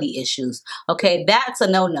infidelity issues. Okay, that's a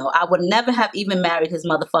no-no. I would never have even married his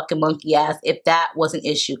motherfucking monkey ass if that was an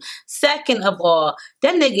issue. Second of all,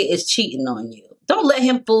 that nigga is cheating on you. Don't let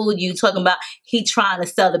him fool you talking about he trying to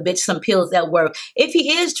sell the bitch some pills at work. If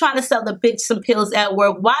he is trying to sell the bitch some pills at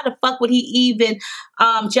work, why the fuck would he even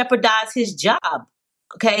jeopardize his job?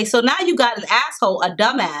 Okay, so now you got an asshole, a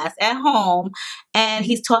dumbass at home, and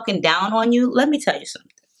he's talking down on you. Let me tell you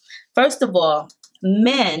something. First of all,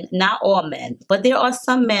 men, not all men, but there are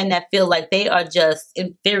some men that feel like they are just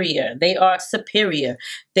inferior. They are superior.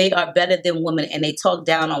 They are better than women, and they talk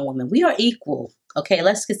down on women. We are equal. Okay,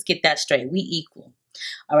 let's just get that straight. We equal.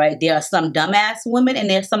 All right, there are some dumbass women and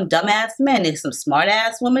there's some dumbass men. There's some smart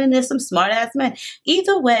ass women and there's some smart ass men.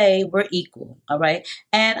 Either way, we're equal. All right.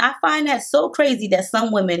 And I find that so crazy that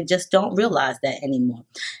some women just don't realize that anymore.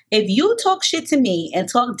 If you talk shit to me and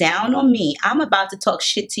talk down on me, I'm about to talk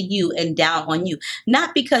shit to you and down on you.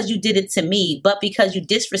 Not because you did it to me, but because you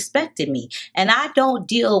disrespected me. And I don't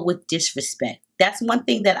deal with disrespect. That's one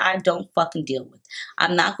thing that I don't fucking deal with.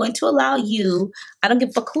 I'm not going to allow you, I don't give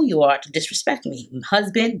a fuck who you are, to disrespect me.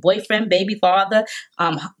 Husband, boyfriend, baby father,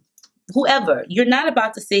 whoever. You're not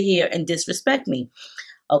about to sit here and disrespect me.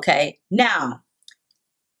 Okay? Now,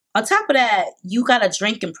 on top of that, you got a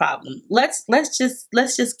drinking problem. Let's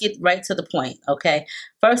just get right to the point, okay?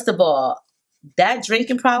 First of all, that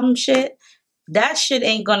drinking problem shit, that shit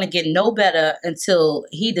ain't gonna get no better until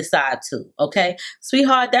he decides to, okay?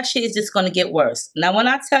 Sweetheart, that shit is just gonna get worse. Now, when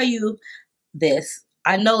I tell you this,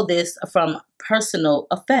 I know this from personal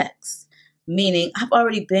effects, meaning I've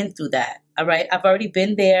already been through that, all right? I've already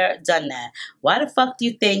been there, done that. Why the fuck do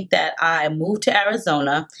you think that I moved to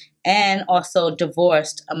Arizona and also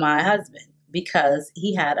divorced my husband? because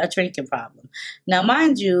he had a drinking problem. Now,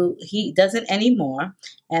 mind you, he doesn't anymore,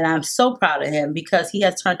 and I'm so proud of him because he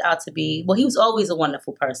has turned out to be, well, he was always a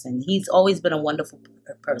wonderful person. He's always been a wonderful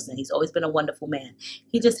person. He's always been a wonderful man.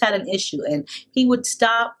 He just had an issue, and he would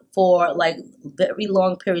stop for like very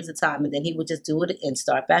long periods of time, and then he would just do it and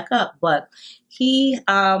start back up. But he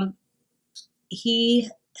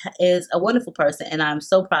is a wonderful person, and I'm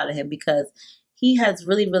so proud of him because he has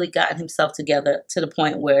really, really gotten himself together to the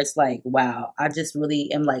point where it's like, wow, I just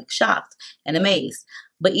really am like shocked and amazed.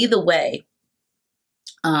 But either way,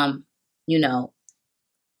 you know,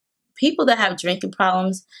 people that have drinking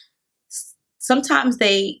problems, sometimes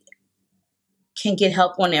they can get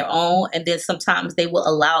help on their own, and then sometimes they will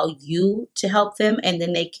allow you to help them, and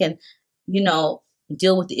then they can,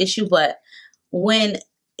 deal with the issue. But when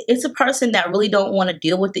it's a person that really don't want to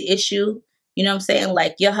deal with the issue, you know what I'm saying?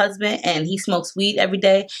 Like your husband, and he smokes weed every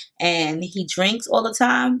day and he drinks all the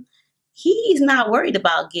time. He's not worried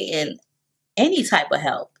about getting any type of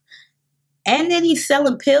help. And then he's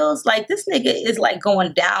selling pills. Like this nigga is like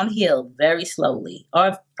going downhill very slowly,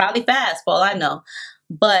 or probably fast for all I know.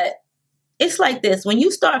 But it's like this, when you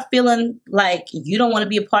start feeling like you don't want to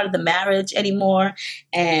be a part of the marriage anymore,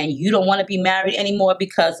 and you don't want to be married anymore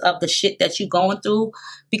because of the shit that you're going through,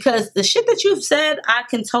 because the shit that you've said, I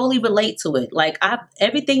can totally relate to it. Like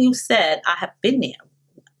everything you said, I have been there.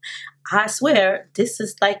 I swear this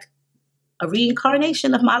is like a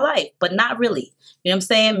reincarnation of my life, but not really. You know what I'm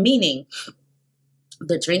saying? Meaning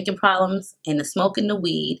the drinking problems and the smoking the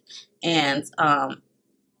weed and,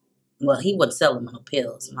 well, he wasn't selling no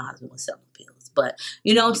pills. My husband was selling pills. But,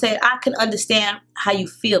 you know what I'm saying? I can understand how you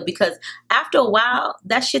feel, because after a while,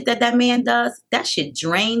 that shit that man does, that shit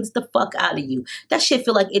drains the fuck out of you. That shit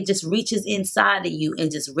feel like it just reaches inside of you and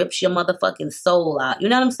just rips your motherfucking soul out. You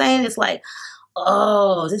know what I'm saying? It's like,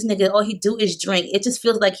 oh, this nigga, all he do is drink. It just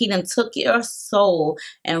feels like he done took your soul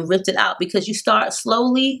and ripped it out, because you start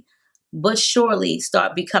slowly but surely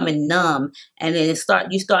start becoming numb, and then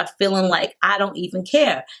you start feeling like I don't even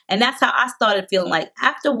care. And that's how I started feeling. Like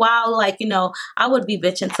after a while, like, I would be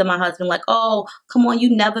bitching to my husband like, oh, come on,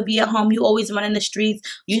 you never be at home, you always running the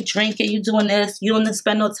streets, you drinking, you doing this, you don't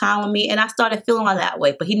spend no time with me. And I started feeling that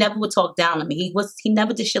way, but he never would talk down to me. He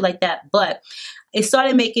never did shit like that. But it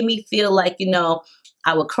started making me feel like,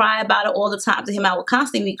 I would cry about it all the time to him. I would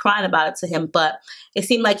constantly be crying about it to him, but it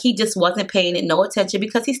seemed like he just wasn't paying it no attention,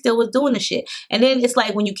 because he still was doing the shit. And then it's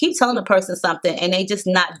like when you keep telling a person something and they just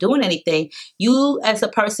not doing anything, you as a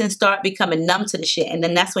person start becoming numb to the shit. And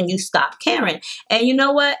then that's when you stop caring. And you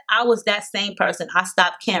know what? I was that same person. I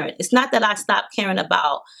stopped caring. It's not that I stopped caring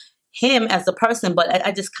about him as a person, but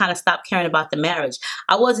I just kind of stopped caring about the marriage.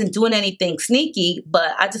 I wasn't doing anything sneaky,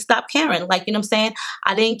 but I just stopped caring. Like, you know what I'm saying?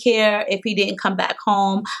 I didn't care if he didn't come back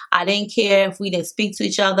home. I didn't care if we didn't speak to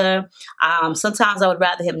each other. Sometimes I would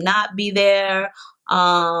rather him not be there. You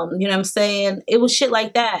know what I'm saying? It was shit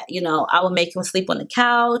like that. I would make him sleep on the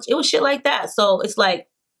couch. It was shit like that. So it's like,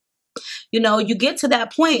 you get to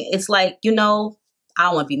that point. It's like, I don't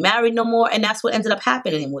want to be married no more. And that's what ended up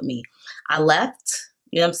happening with me. I left.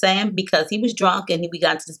 You know what I'm saying? Because he was drunk, and we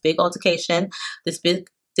got into this big altercation, this big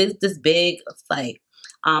fight.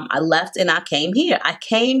 I left and I came here. I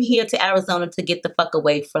came here to Arizona to get the fuck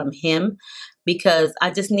away from him, because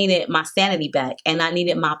I just needed my sanity back, and I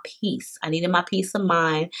needed my peace. I needed my peace of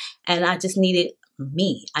mind, and I just needed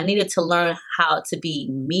me. I needed to learn how to be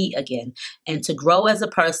me again, and to grow as a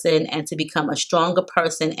person, and to become a stronger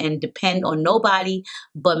person and depend on nobody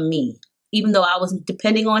but me. Even though I wasn't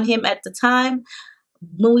depending on him at the time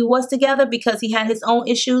when we was together, because he had his own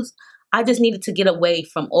issues, I just needed to get away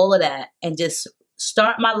from all of that and just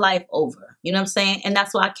start my life over. You know what I'm saying? And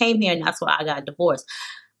that's why I came here, and that's why I got divorced.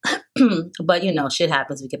 But shit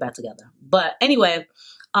happens, we get back together. But anyway,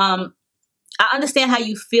 I understand how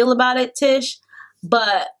you feel about it, Tish,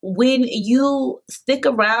 but when you stick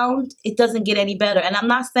around, it doesn't get any better. And I'm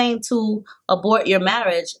not saying to abort your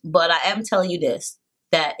marriage, but I am telling you this,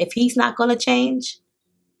 that if he's not going to change,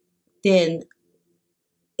 then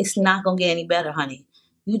it's not going to get any better, honey.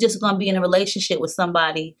 You're just going to be in a relationship with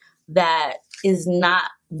somebody that is not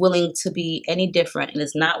willing to be any different and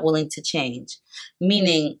is not willing to change.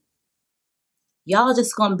 Meaning, y'all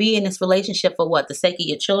just going to be in this relationship for what? The sake of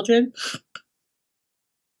your children?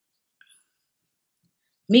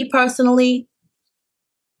 Me personally,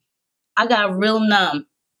 I got real numb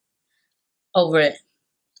over it.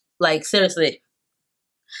 Like, seriously.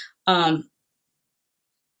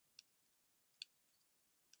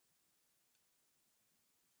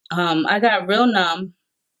 I got real numb.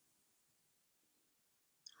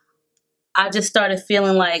 I just started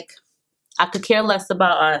feeling like I could care less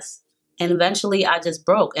about us, And eventually I just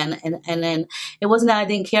broke. And then it wasn't that I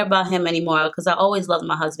didn't care about him anymore, because I always loved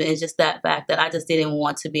my husband. It's just that fact that I just didn't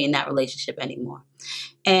want to be in that relationship anymore.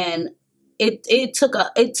 And it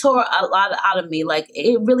tore a lot out of me. Like,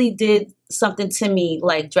 it really did something to me,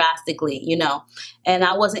 like, drastically, you know. And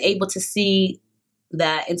I wasn't able to see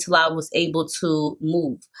that until I was able to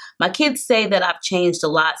move. My kids say that I've changed a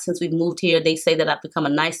lot since we've moved here. They say that I've become a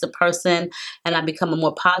nicer person and I've become a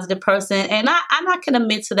more positive person. And I can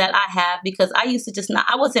admit to that I have, because I used to just not,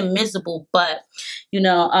 I wasn't miserable, but, you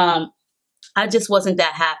know, I just wasn't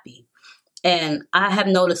that happy. And I have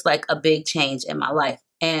noticed like a big change in my life.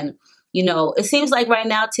 And, you know, it seems like right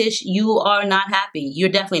now, Tish, you are not happy. You're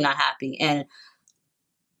definitely not happy. And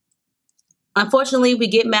unfortunately, we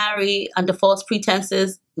get married under false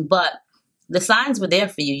pretenses, but the signs were there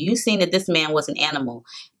for you. You seen that this man was an animal.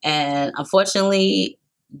 And unfortunately,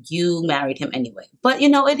 you married him anyway. But, you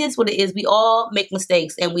know, it is what it is. We all make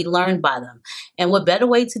mistakes and we learn by them. And what better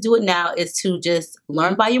way to do it now is to just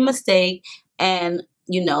learn by your mistake and,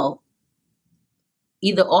 you know,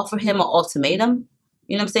 either offer him an ultimatum.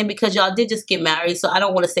 You know what I'm saying? Because y'all did just get married. So I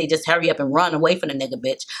don't want to say just hurry up and run away from the nigga,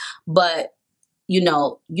 bitch. But, you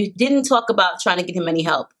know, you didn't talk about trying to get him any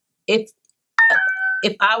help. If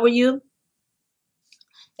I were you,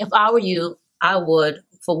 I would,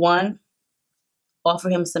 for one, offer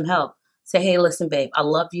him some help. Say, hey, listen, babe, I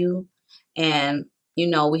love you. And, you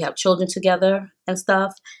know, we have children together and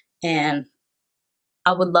stuff. And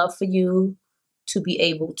I would love for you to be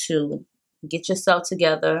able to get yourself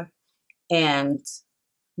together and,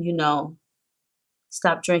 you know,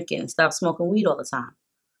 stop drinking, stop smoking weed all the time,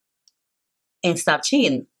 and stop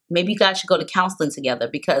cheating. Maybe you guys should go to counseling together,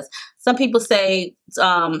 because some people say,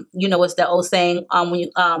 you know, what's that old saying, when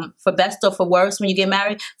you, for best or for worse when you get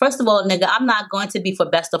married. First of all, nigga, I'm not going to be for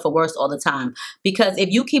best or for worse all the time, because if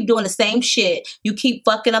you keep doing the same shit, you keep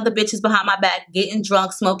fucking other bitches behind my back, getting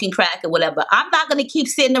drunk, smoking crack or whatever, I'm not going to keep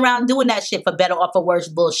sitting around doing that shit for better or for worse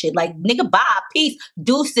bullshit. Like, nigga, bye, peace,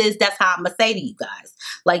 deuces. That's how I'm going to say to you guys.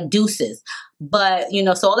 Like, deuces. But, you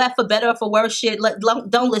know, so all that for better or for worse shit,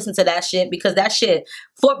 don't listen to that shit, because that shit,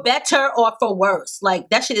 for better or for worse,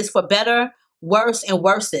 like, that shit is for better, worse, and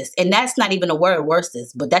worsest. And that's not even a word,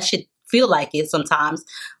 worstest, but that shit feel like it sometimes.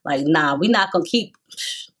 Like, nah, we not gonna keep,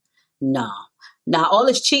 nah, all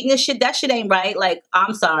this cheating and shit, that shit ain't right. Like,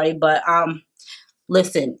 I'm sorry, but,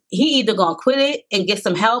 listen, he either gonna quit it and get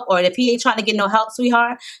some help, or if he ain't trying to get no help,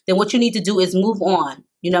 sweetheart, then what you need to do is move on.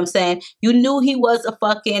 You know what I'm saying? You knew he was a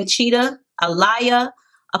fucking cheater, a liar,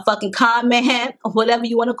 a fucking con man, or whatever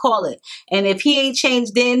you want to call it. And if he ain't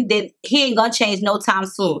changed then he ain't gonna change no time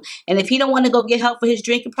soon. And if he don't want to go get help for his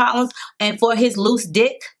drinking problems and for his loose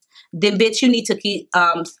dick, then bitch, you need to keep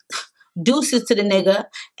deuces to the nigga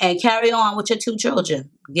and carry on with your 2 children.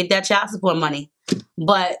 Get that child support money.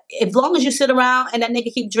 But as long as you sit around and that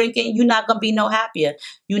nigga keep drinking, you're not gonna be no happier.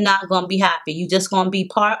 You're not gonna be happy. You just gonna be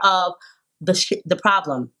part of the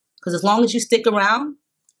problem. Because as long as you stick around,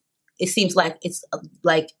 it seems like it's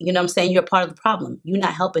like, you know what I'm saying, you're a part of the problem. You're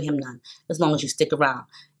not helping him none as long as you stick around.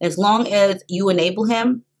 As long as you enable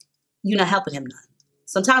him, you're not helping him none.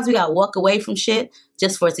 Sometimes we gotta walk away from shit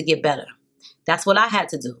just for it to get better. That's what I had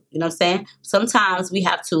to do. You know what I'm saying? Sometimes we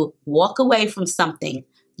have to walk away from something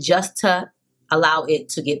just to allow it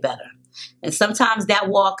to get better. And sometimes that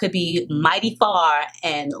walk could be mighty far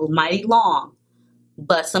and mighty long,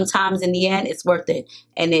 but sometimes in the end, it's worth it.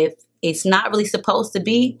 And if it's not really supposed to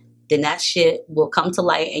be, then that shit will come to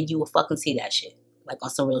light and you will fucking see that shit. Like on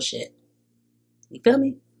some real shit. You feel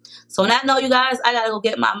me? So on that note, you guys, I gotta go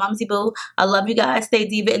get my mumsy boo. I love you guys. Stay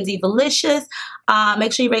diva and divalicious.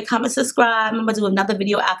 Make sure you rate, comment, subscribe. I'm gonna do another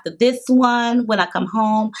video after this one when I come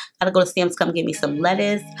home. Gotta go to Sam's, come get me some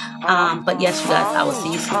lettuce. But yes, you guys, I will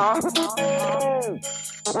see you soon.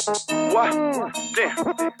 What? Damn.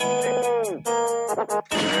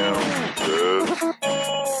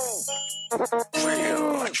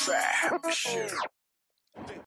 Real trap shit.